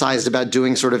fantasized about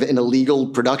doing sort of an illegal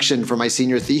production for my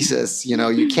senior thesis.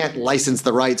 You can't license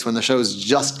the rights when the show's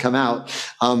just come out.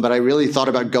 But I really thought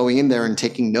about going in there and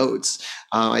taking notes.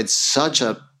 It's such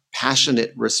a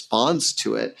passionate response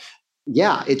to it.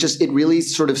 Yeah, it really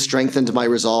sort of strengthened my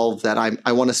resolve that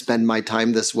I want to spend my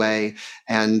time this way.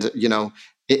 And,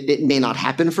 it may not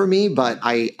happen for me, but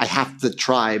I have to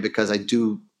try, because I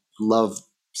do love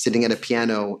sitting at a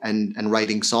piano and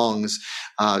writing songs,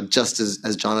 just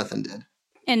as Jonathan did.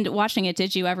 And watching it,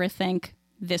 did you ever think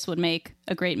this would make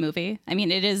a great movie? I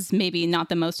mean, it is maybe not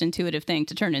the most intuitive thing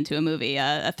to turn into a movie,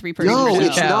 a 3-person show. No,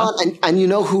 it's not. And you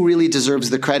know who really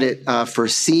deserves the credit for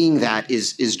seeing that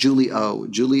is Julie O.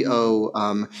 Julie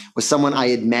O was someone I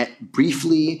had met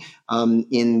briefly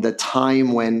in the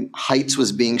time when Heights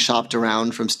was being shopped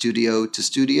around from studio to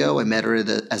studio. I met her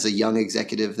as a young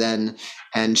executive then,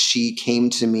 and she came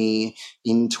to me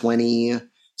in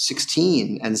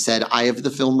 2016 and said, I have the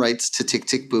film rights to Tick,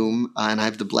 Tick, Boom, and I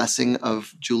have the blessing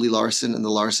of Julie Larson and the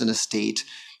Larson estate.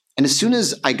 And as soon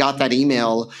as I got that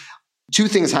email, 2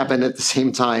 things happened at the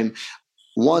same time.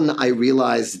 One, I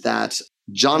realized that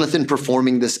Jonathan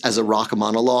performing this as a rock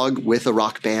monologue with a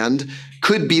rock band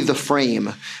could be the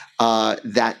frame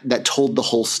that told the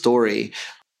whole story.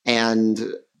 And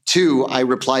 2, I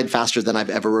replied faster than I've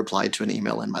ever replied to an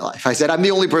email in my life. I said, I'm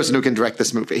the only person who can direct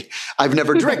this movie. I've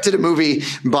never directed a movie,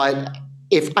 but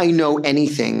if I know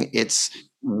anything, it's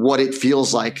what it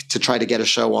feels like to try to get a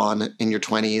show on in your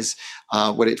 20s,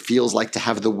 what it feels like to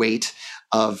have the weight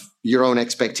of your own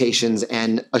expectations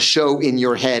and a show in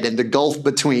your head, and the gulf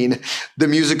between the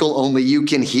musical only you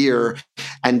can hear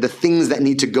and the things that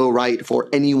need to go right for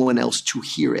anyone else to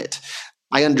hear it.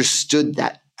 I understood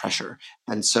that pressure.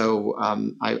 And so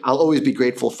I'll always be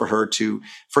grateful for her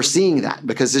for seeing that,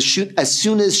 because as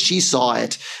soon as she saw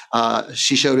it,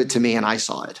 she showed it to me and I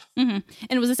saw it. Mm-hmm.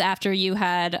 And was this after you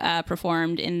had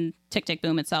performed in Tick, Tick,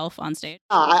 Boom itself on stage?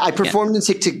 I performed in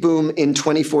Tick, Tick, Boom in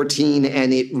 2014,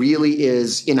 and it really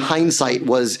is, in hindsight,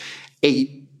 was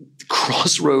a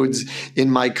crossroads in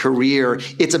my career.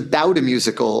 It's about a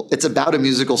musical. It's about a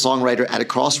musical songwriter at a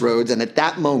crossroads. And at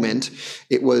that moment,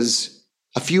 it was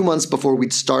a few months before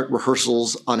we'd start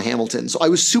rehearsals on Hamilton. So I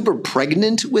was super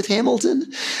pregnant with Hamilton.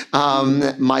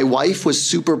 My wife was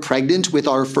super pregnant with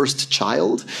our first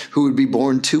child, who would be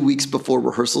born 2 weeks before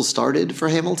rehearsals started for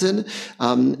Hamilton.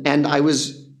 And I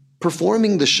was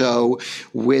performing the show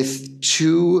with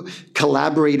 2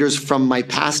 collaborators from my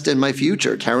past and my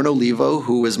future, Karen Olivo,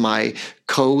 who was my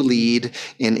co-lead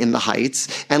in The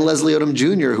Heights, and Leslie Odom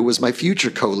Jr., who was my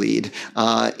future co-lead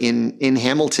in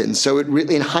Hamilton. So it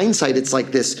really, in hindsight, it's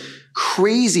like this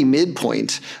crazy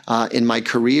midpoint in my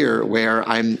career where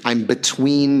I'm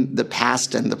between the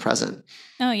past and the present.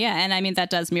 Oh, yeah. And I mean, that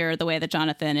does mirror the way that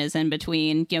Jonathan is in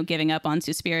between, giving up on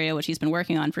Suspiria, which he's been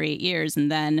working on for 8 years,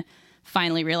 and then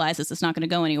finally realizes it's not going to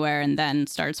go anywhere and then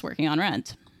starts working on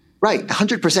Rent. Right,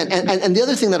 100%. And the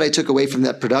other thing that I took away from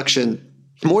that production,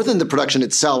 more than the production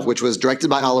itself, which was directed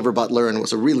by Oliver Butler and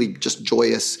was a really just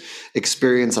joyous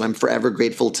experience, and I'm forever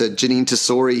grateful to Janine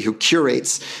Tesori, who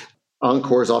curates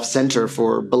Encore's Off Center,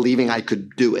 for believing I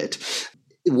could do it,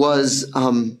 was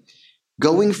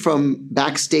going from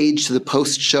backstage to the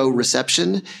post-show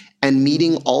reception and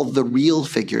meeting all the real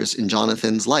figures in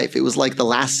Jonathan's life. It was like the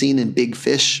last scene in Big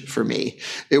Fish for me.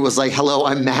 It was like, hello,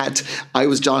 I'm Matt. I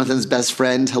was Jonathan's best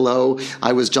friend. Hello,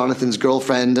 I was Jonathan's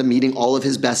girlfriend. Meeting all of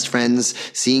his best friends,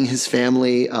 seeing his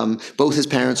family. Both his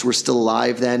parents were still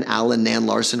alive then. Al and Nan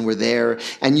Larson were there.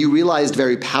 And you realized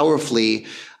very powerfully,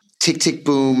 Tick, Tick,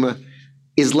 Boom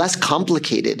is less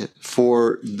complicated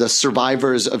for the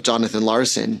survivors of Jonathan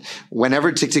Larson. Whenever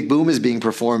Tick, Tick, Boom is being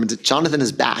performed, Jonathan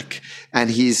is back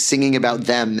and he's singing about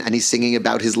them and he's singing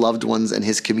about his loved ones and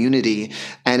his community.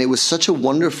 And it was such a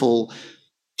wonderful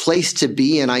place to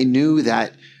be. And I knew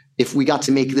that if we got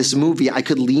to make this movie, I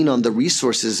could lean on the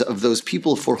resources of those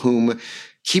people for whom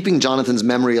keeping Jonathan's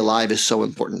memory alive is so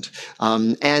important.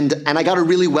 And I got a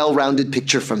really well-rounded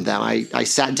picture from them. I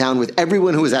sat down with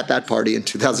everyone who was at that party in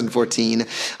 2014.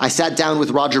 I sat down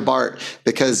with Roger Bart,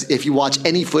 because if you watch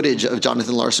any footage of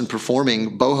Jonathan Larson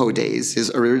performing Boho Days,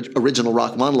 his original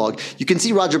rock monologue, you can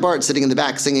see Roger Bart sitting in the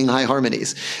back singing high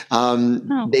harmonies.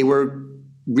 They were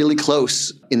really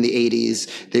close in the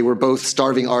 80s. They were both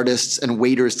starving artists and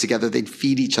waiters together. They'd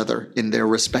feed each other in their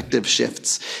respective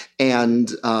shifts.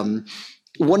 And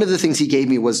one of the things he gave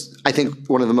me was, I think,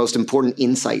 one of the most important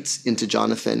insights into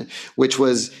Jonathan, which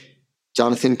was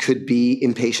Jonathan could be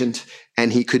impatient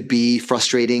and he could be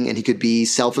frustrating and he could be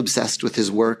self-obsessed with his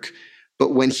work.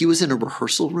 But when he was in a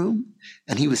rehearsal room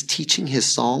and he was teaching his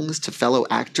songs to fellow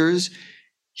actors,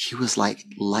 he was like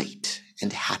light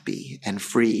and happy and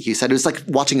free. He said it was like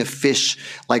watching a fish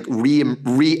like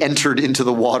re-entered into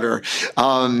the water.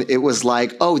 It was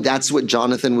like, oh, that's what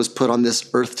Jonathan was put on this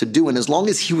earth to do. And as long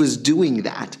as he was doing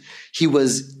that, he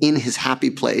was in his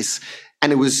happy place.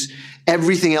 And it was,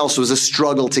 everything else was a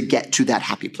struggle to get to that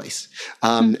happy place.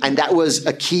 And that was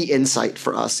a key insight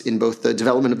for us in both the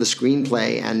development of the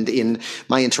screenplay and in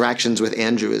my interactions with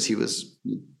Andrew as he was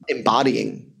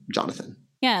embodying Jonathan.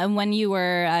 Yeah, and when you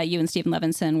and Stephen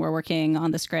Levinson were working on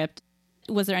the script,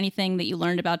 was there anything that you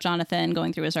learned about Jonathan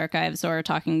going through his archives or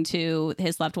talking to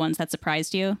his loved ones that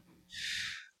surprised you?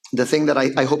 The thing that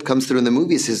I hope comes through in the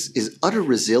movies is utter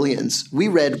resilience. We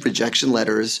read rejection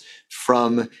letters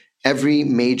from every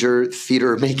major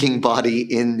theater-making body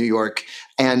in New York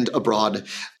and abroad.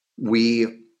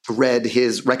 We read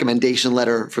his recommendation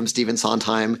letter from Stephen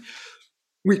Sondheim.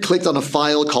 We clicked on a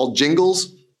file called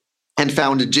Jingles and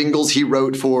found jingles he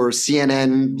wrote for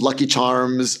CNN, Lucky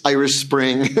Charms, Irish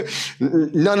Spring.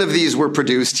 None of these were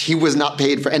produced. He was not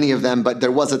paid for any of them, but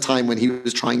there was a time when he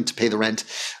was trying to pay the rent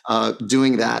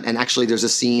doing that. And actually, there's a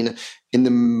scene in the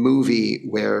movie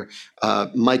where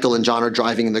Michael and John are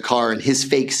driving in the car and his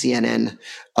fake CNN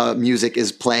music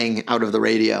is playing out of the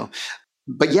radio.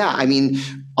 But yeah, I mean,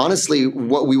 honestly,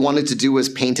 what we wanted to do was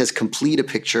paint as complete a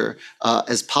picture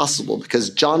as possible, because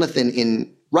Jonathan,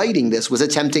 in writing this, was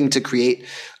attempting to create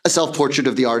a self-portrait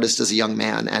of the artist as a young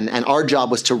man. And our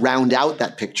job was to round out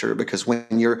that picture, because when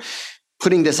you're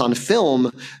putting this on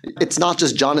film, it's not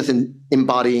just Jonathan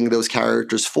embodying those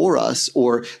characters for us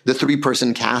or the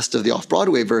 3-person cast of the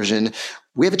off-Broadway version.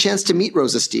 We have a chance to meet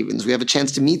Rosa Stevens. We have a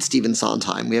chance to meet Stephen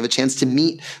Sondheim. We have a chance to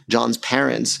meet John's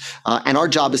parents. And our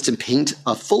job is to paint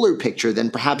a fuller picture than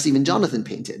perhaps even Jonathan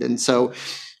painted. And so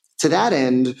to that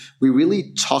end, we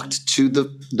really talked to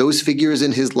those figures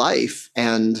in his life.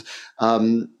 And,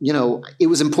 it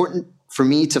was important for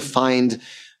me to find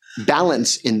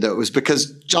balance in those,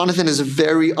 because Jonathan is a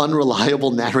very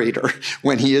unreliable narrator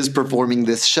when he is performing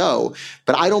this show.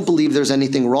 But I don't believe there's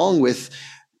anything wrong with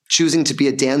choosing to be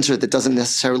a dancer that doesn't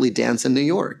necessarily dance in New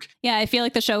York. Yeah, I feel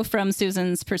like the show from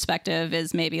Susan's perspective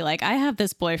is maybe like, I have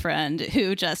this boyfriend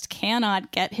who just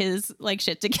cannot get his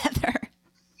shit together.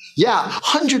 Yeah,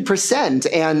 100%.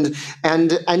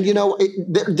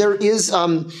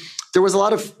 There was a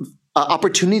lot of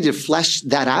opportunity to flesh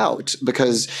that out,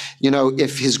 because,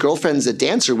 if his girlfriend's a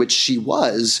dancer, which she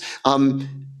was,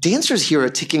 dancers here are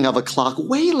ticking of a clock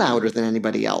way louder than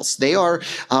anybody else. They are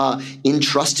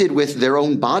entrusted with their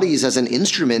own bodies as an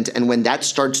instrument. And when that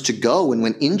starts to go and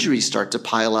when injuries start to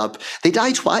pile up, they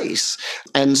die twice.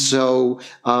 And so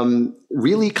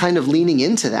really kind of leaning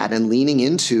into that and leaning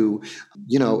into,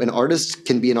 an artist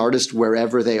can be an artist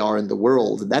wherever they are in the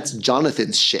world. That's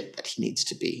Jonathan's shit that he needs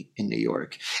to be in New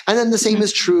York. And then the same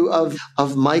is true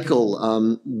of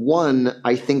Michael. One,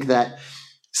 I think that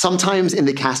sometimes in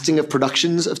the casting of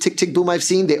productions of Tick, Tick, Boom I've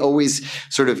seen, they always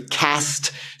sort of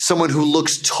cast someone who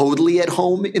looks totally at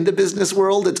home in the business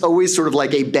world. It's always sort of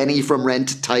like a Benny from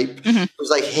Rent type. Who's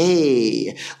like,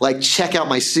 hey, like, check out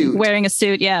my suit. Wearing a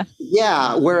suit, yeah.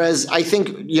 Yeah, whereas I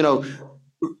think,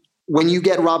 when you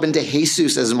get Robin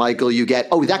DeJesus as Michael, you get,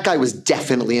 oh, that guy was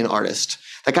definitely an artist.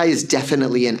 That guy is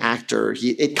definitely an actor.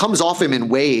 It comes off him in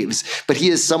waves, but he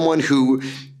is someone who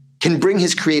can bring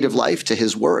his creative life to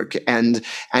his work and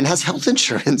has health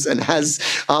insurance and has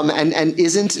and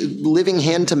isn't living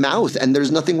hand to mouth. And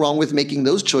there's nothing wrong with making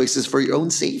those choices for your own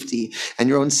safety and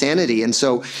your own sanity. And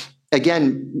so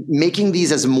again, making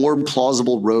these as more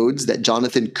plausible roads that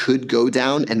Jonathan could go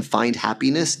down and find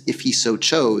happiness if he so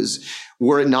chose,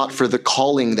 were it not for the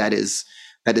calling that is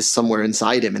somewhere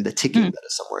inside him and the ticking that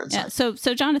is somewhere inside. Yeah.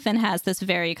 So Jonathan has this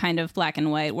very kind of black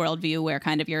and white worldview where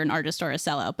kind of you're an artist or a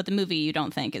sellout, but the movie you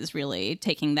don't think is really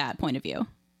taking that point of view.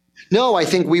 No, I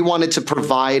think we wanted to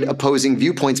provide opposing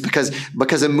viewpoints because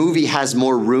a movie has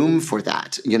more room for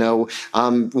that.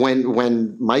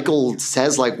 When Michael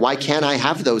says, like, why can't I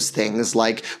have those things?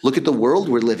 Like, look at the world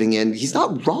we're living in. He's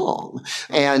not wrong.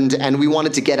 And we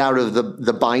wanted to get out of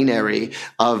the binary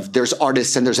of there's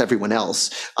artists and there's everyone else.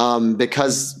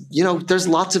 Because, there's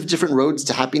lots of different roads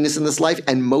to happiness in this life.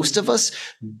 And most of us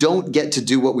don't get to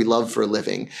do what we love for a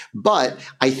living. But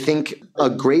I think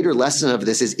a greater lesson of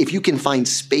this is if you can find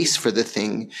space for the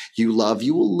thing you love,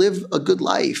 you will live a good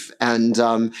life. And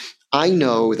I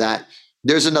know that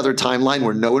there's another timeline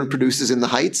where no one produces in the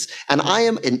Heights, and I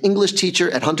am an English teacher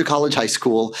at Hunter College High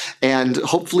School, and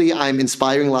hopefully I'm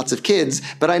inspiring lots of kids,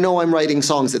 but I know I'm writing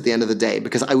songs at the end of the day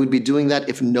because I would be doing that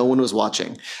if no one was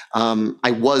watching.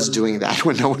 I was doing that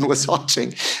when no one was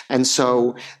watching. And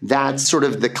so that's sort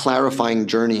of the clarifying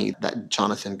journey that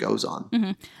Jonathan goes on.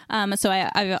 Mm-hmm. So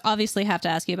I obviously have to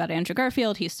ask you about Andrew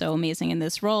Garfield. He's so amazing in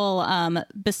this role.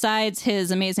 Besides his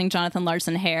amazing Jonathan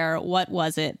Larson hair, what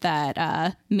was it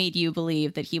that made you believe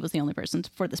that he was the only person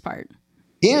for this part?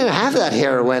 He didn't have that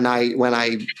hair when I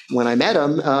met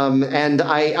him, and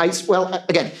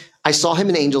I saw him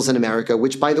in Angels in America,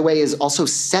 which, by the way, is also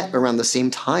set around the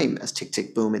same time as Tick,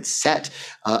 Tick, Boom. It's set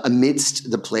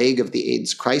amidst the plague of the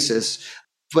AIDS crisis.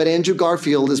 But Andrew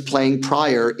Garfield is playing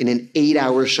Pryor in an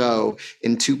 8-hour show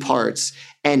in 2 parts,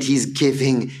 and he's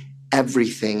giving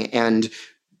everything. And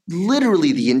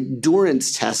literally the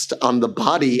endurance test on the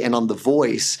body and on the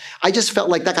voice, I just felt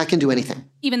like that guy can do anything.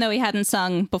 Even though he hadn't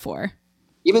sung before.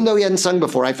 Even though he hadn't sung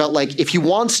before, I felt like if he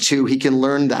wants to, he can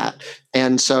learn that.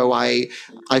 And so I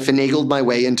finagled my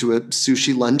way into a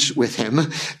sushi lunch with him.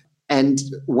 And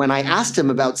when I asked him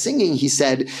about singing, he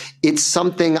said, it's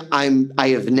something I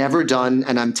have never done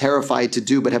and I'm terrified to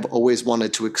do, but have always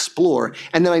wanted to explore.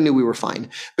 And then I knew we were fine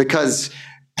because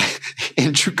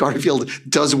Andrew Garfield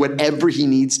does whatever he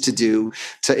needs to do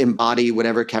to embody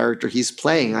whatever character he's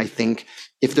playing. I think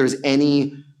if there's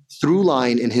any through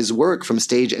line in his work from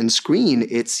stage and screen,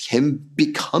 it's him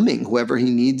becoming whoever he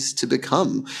needs to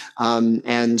become.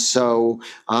 And so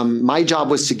my job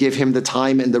was to give him the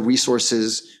time and the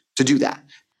resources to do that.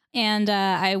 And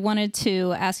I wanted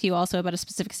to ask you also about a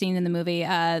specific scene in the movie.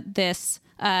 This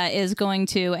is going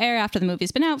to air after the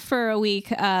movie's been out for a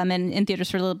week and in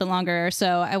theaters for a little bit longer.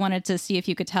 So I wanted to see if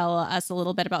you could tell us a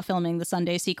little bit about filming the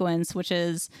Sunday sequence, which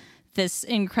is this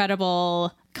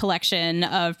incredible collection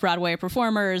of Broadway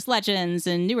performers, legends,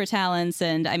 and newer talents.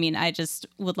 And I mean, I just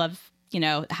would love,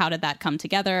 how did that come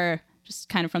together just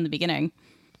kind of from the beginning?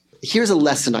 Here's a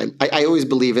lesson. I always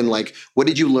believe in, like, what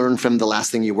did you learn from the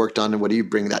last thing you worked on and what do you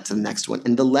bring that to the next one?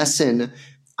 And the lesson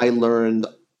I learned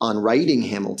on writing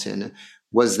Hamilton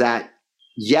was that,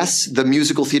 yes, the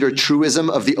musical theater truism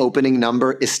of the opening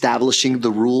number establishing the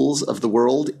rules of the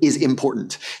world is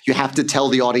important. You have to tell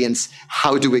the audience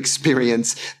how to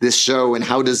experience this show and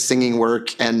how does singing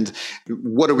work and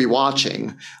what are we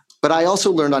watching. But I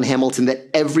also learned on Hamilton that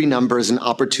every number is an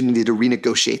opportunity to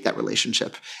renegotiate that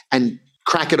relationship. And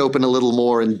crack it open a little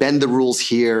more and bend the rules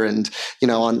here. And,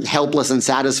 on Helpless and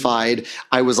Satisfied,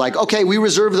 I was like, okay, we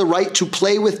reserve the right to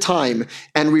play with time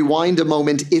and rewind a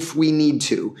moment if we need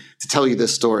to tell you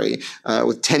this story.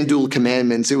 With 10 Dual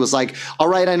Commandments, it was like, all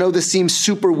right, I know this seems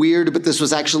super weird, but this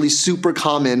was actually super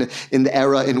common in the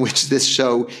era in which this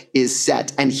show is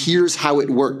set. And here's how it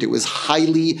worked. It was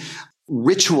highly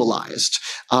ritualized,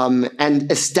 and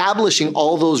establishing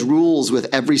all those rules with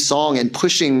every song and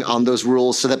pushing on those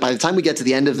rules so that by the time we get to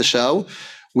the end of the show,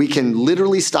 we can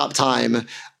literally stop time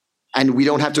and we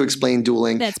don't have to explain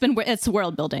dueling. It's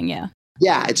world building. Yeah.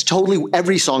 Yeah. It's totally,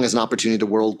 every song is an opportunity to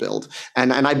world build.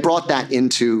 And I brought that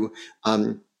into,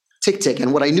 Tick Tick.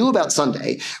 And what I knew about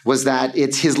Sunday was that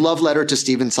it's his love letter to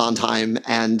Stephen Sondheim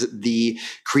and the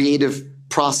creative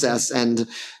process. And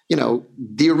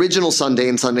the original Sunday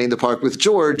in Sunday in the Park with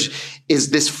George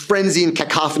is this frenzy and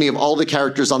cacophony of all the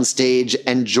characters on stage,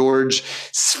 and George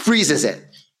freezes it.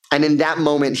 And in that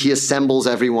moment, he assembles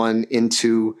everyone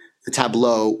into the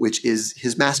tableau, which is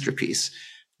his masterpiece.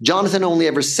 Jonathan only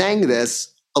ever sang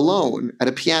this alone at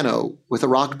a piano with a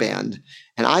rock band.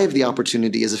 And I have the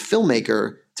opportunity as a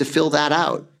filmmaker to fill that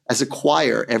out as a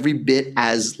choir, every bit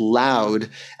as loud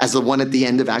as the one at the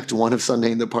end of Act 1 of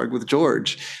Sunday in the Park with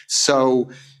George. So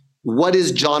what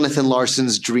is Jonathan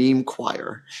Larson's dream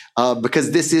choir?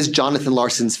 Because this is Jonathan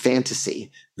Larson's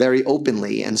fantasy very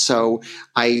openly. And so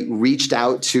I reached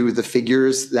out to the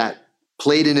figures that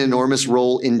played an enormous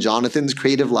role in Jonathan's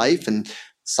creative life, and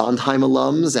Sondheim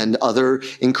alums and other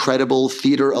incredible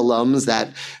theater alums that,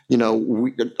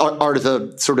 are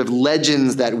the sort of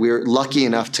legends that we're lucky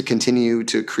enough to continue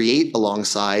to create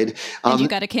alongside. And you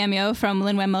got a cameo from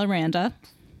Lin-Manuel Miranda.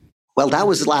 Well, that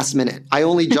was last minute. I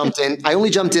only jumped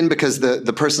in because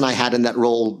the person I had in that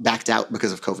role backed out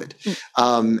because of COVID.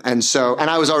 And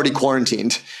I was already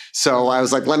quarantined. So I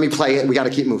was like, let me play it. We got to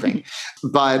keep moving.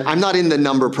 But I'm not in the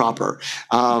number proper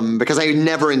because I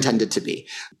never intended to be.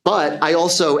 But I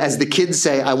also, as the kids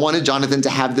say, I wanted Jonathan to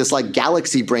have this like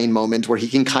galaxy brain moment where he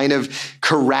can kind of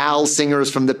corral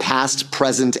singers from the past,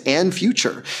 present, and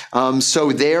future.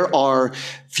 So there are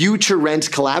future Rent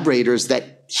collaborators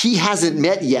that he hasn't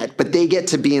met yet, but they get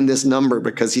to be in this number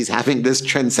because he's having this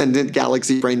transcendent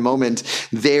galaxy brain moment.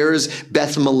 There's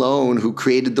Beth Malone, who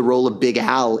created the role of Big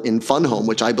Al in Fun Home,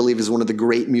 which I believe is one of the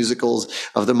great musicals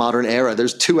of the modern era.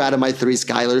 There's 2 out of my 3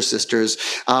 Schuyler sisters.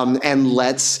 And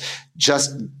let's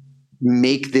just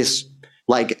make this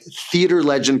like theater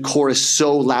legend chorus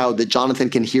so loud that Jonathan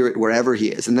can hear it wherever he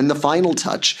is. And then the final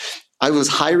touch, I was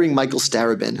hiring Michael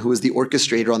Starobin, who was the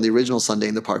orchestrator on the original Sunday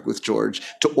in the Park with George,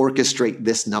 to orchestrate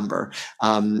this number.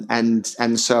 And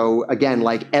so again,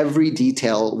 like every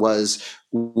detail was,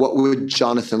 what would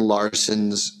Jonathan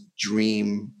Larson's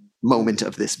dream moment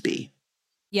of this be?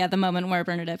 Yeah, the moment where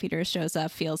Bernadette Peters shows up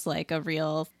feels like a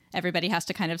real, everybody has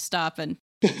to kind of stop and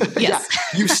yes. Yeah,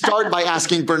 you start by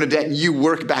asking Bernadette and you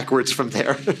work backwards from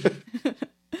there.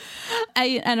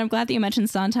 And I'm glad that you mentioned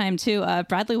Sondheim too.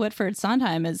 Bradley Whitford's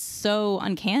Sondheim is so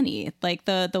uncanny. Like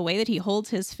the way that he holds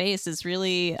his face is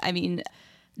really, I mean,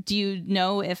 do you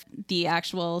know if the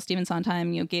actual Stephen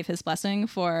Sondheim gave his blessing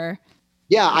for?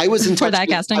 Yeah, I was in touch.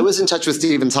 Casting? I was in touch with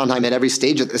Stephen Sondheim at every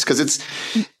stage of this because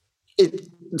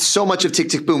so much of Tick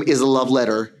Tick Boom is a love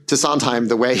letter to Sondheim,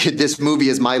 the way this movie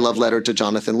is my love letter to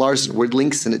Jonathan Larson. We're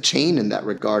links in a chain in that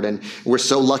regard. And we're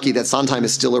so lucky that Sondheim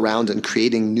is still around and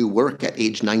creating new work at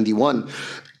age 91.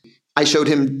 I showed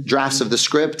him drafts of the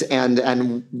script, and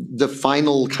the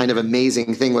final kind of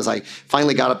amazing thing was I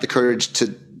finally got up the courage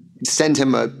to send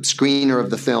him a screener of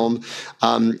the film.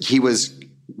 He was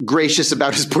gracious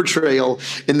about his portrayal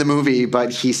in the movie,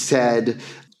 but he said,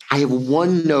 I have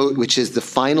one note, which is the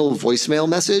final voicemail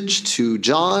message to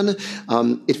John.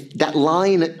 If that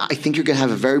line, I think you're going to have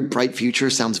a very bright future,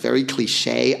 sounds very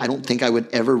cliche. I don't think I would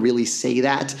ever really say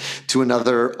that to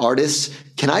another artist.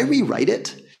 Can I rewrite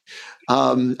it?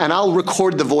 And I'll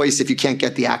record the voice if you can't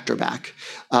get the actor back.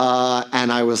 And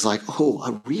I was like, oh,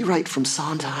 a rewrite from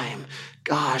Sondheim.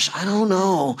 Gosh, I don't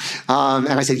know.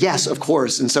 And I said, yes, of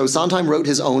course. And so Sondheim wrote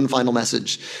his own final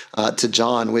message to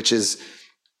John, which is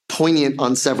poignant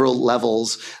on several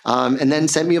levels, and then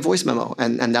sent me a voice memo.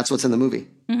 And that's what's in the movie.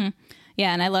 Mm-hmm.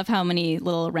 Yeah, and I love how many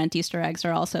little Rent Easter eggs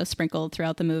are also sprinkled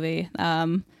throughout the movie.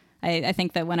 I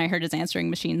think that when I heard his answering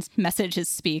machine's messages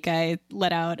speak, I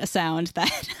let out a sound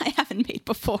that I haven't made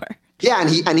before. Yeah,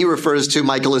 and he refers to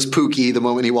Michael as Pookie the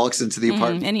moment he walks into the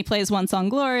apartment. And he plays One Song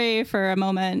Glory for a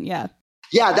moment, yeah.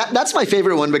 Yeah, that's my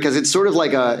favorite one because it's sort of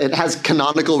like it has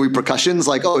canonical repercussions.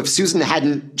 Like, oh, if Susan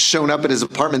hadn't shown up at his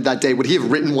apartment that day, would he have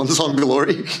written One Song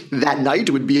Glory that night?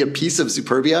 Would be a piece of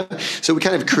Superbia. So we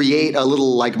kind of create a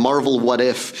little like Marvel what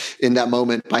if in that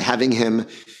moment by having him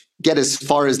get as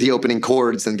far as the opening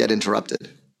chords and get interrupted.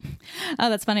 Oh,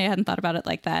 that's funny. I hadn't thought about it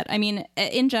like that. I mean,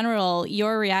 in general,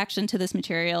 your reaction to this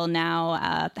material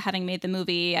now, having made the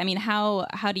movie, I mean, how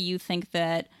do you think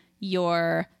that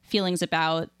your feelings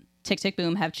about Tick, Tick,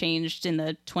 Boom have changed in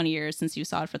the 20 years since you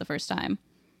saw it for the first time?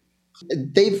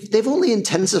 They've only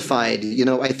intensified.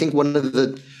 I think one of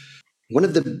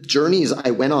the journeys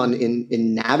I went on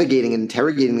in navigating and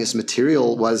interrogating this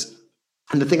material was,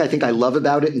 and the thing I think I love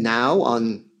about it now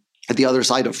at the other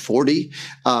side of 40,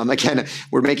 again,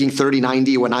 we're making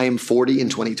 30/90 when I am 40 in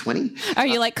 2020. Are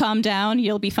you like, calm down,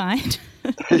 you'll be fine?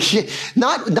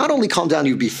 Not only calm down,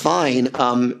 you'll be fine,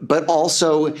 but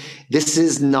also this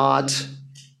is not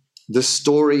the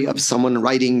story of someone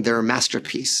writing their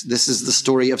masterpiece. This is the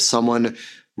story of someone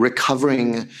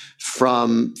recovering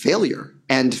from failure.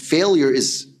 And failure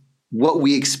is what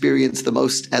we experience the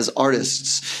most as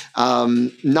artists.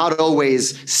 Not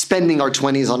always spending our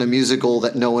 20s on a musical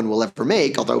that no one will ever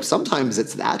make, although sometimes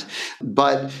it's that.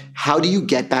 But how do you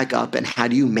get back up and how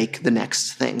do you make the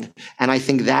next thing? And I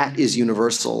think that is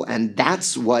universal. And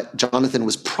that's what Jonathan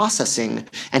was processing.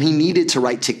 And he needed to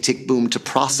write Tick, Tick, Boom to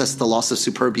process the loss of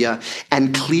Superbia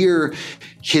and clear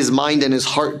his mind and his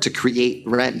heart to create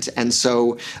Rent. And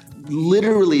so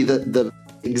literally the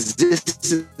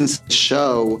existence of the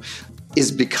show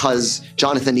is because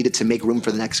Jonathan needed to make room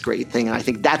for the next great thing. And I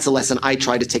think that's a lesson I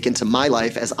try to take into my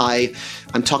life as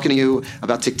I'm talking to you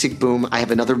about Tick, Tick, Boom. I have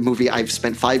another movie I've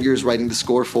spent 5 years writing the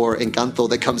score for, Encanto,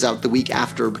 that comes out the week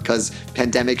after because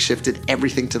pandemic shifted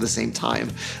everything to the same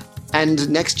time. And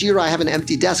next year I have an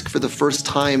empty desk for the first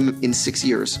time in 6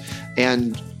 years.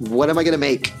 And what am I going to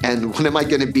make? And what am I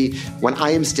going to be when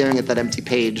I am staring at that empty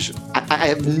page? I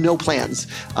have no plans.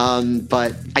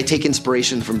 But I take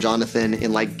inspiration from Jonathan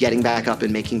in like getting back up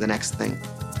and making the next thing.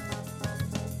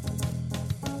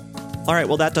 All right,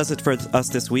 well, that does it for us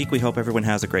this week. We hope everyone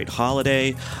has a great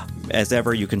holiday. As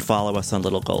ever, you can follow us on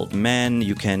Little Gold Men.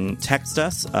 You can text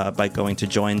us by going to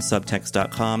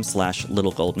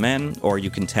joinsubtext.com/littlegoldmen, or you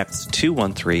can text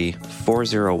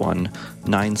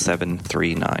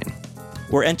 213-401-9739.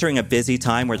 We're entering a busy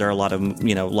time where there are a lot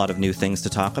of new things to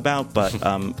talk about, but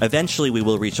eventually we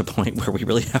will reach a point where we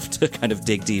really have to kind of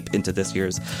dig deep into this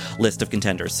year's list of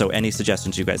contenders. So any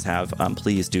suggestions you guys have,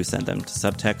 please do send them to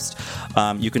Subtext.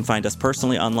 You can find us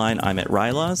personally online. I'm at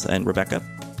Rylaws. And Rebecca?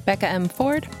 Becca M.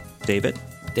 Ford. David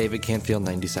Canfield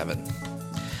 97.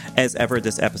 As ever,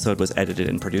 this episode was edited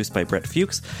and produced by Brett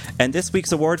Fuchs, and this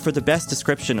week's award for the best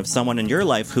description of someone in your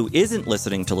life who isn't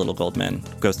listening to Little Gold Men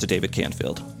goes to David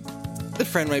Canfield. The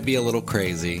friend might be a little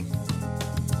crazy.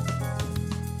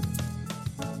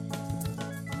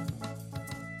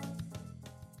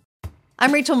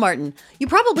 I'm Rachel Martin. You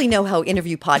probably know how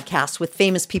interview podcasts with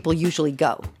famous people usually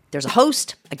go. There's a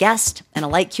host, a guest, and a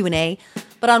light Q&A.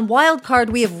 But on Wildcard,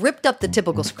 we have ripped up the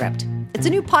typical script. It's a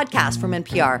new podcast from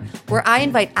NPR where I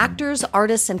invite actors,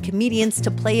 artists, and comedians to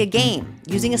play a game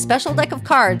using a special deck of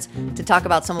cards to talk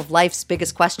about some of life's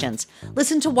biggest questions.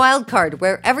 Listen to Wildcard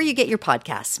wherever you get your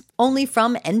podcasts, only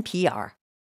from NPR.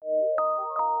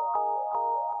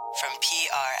 From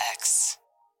PRX.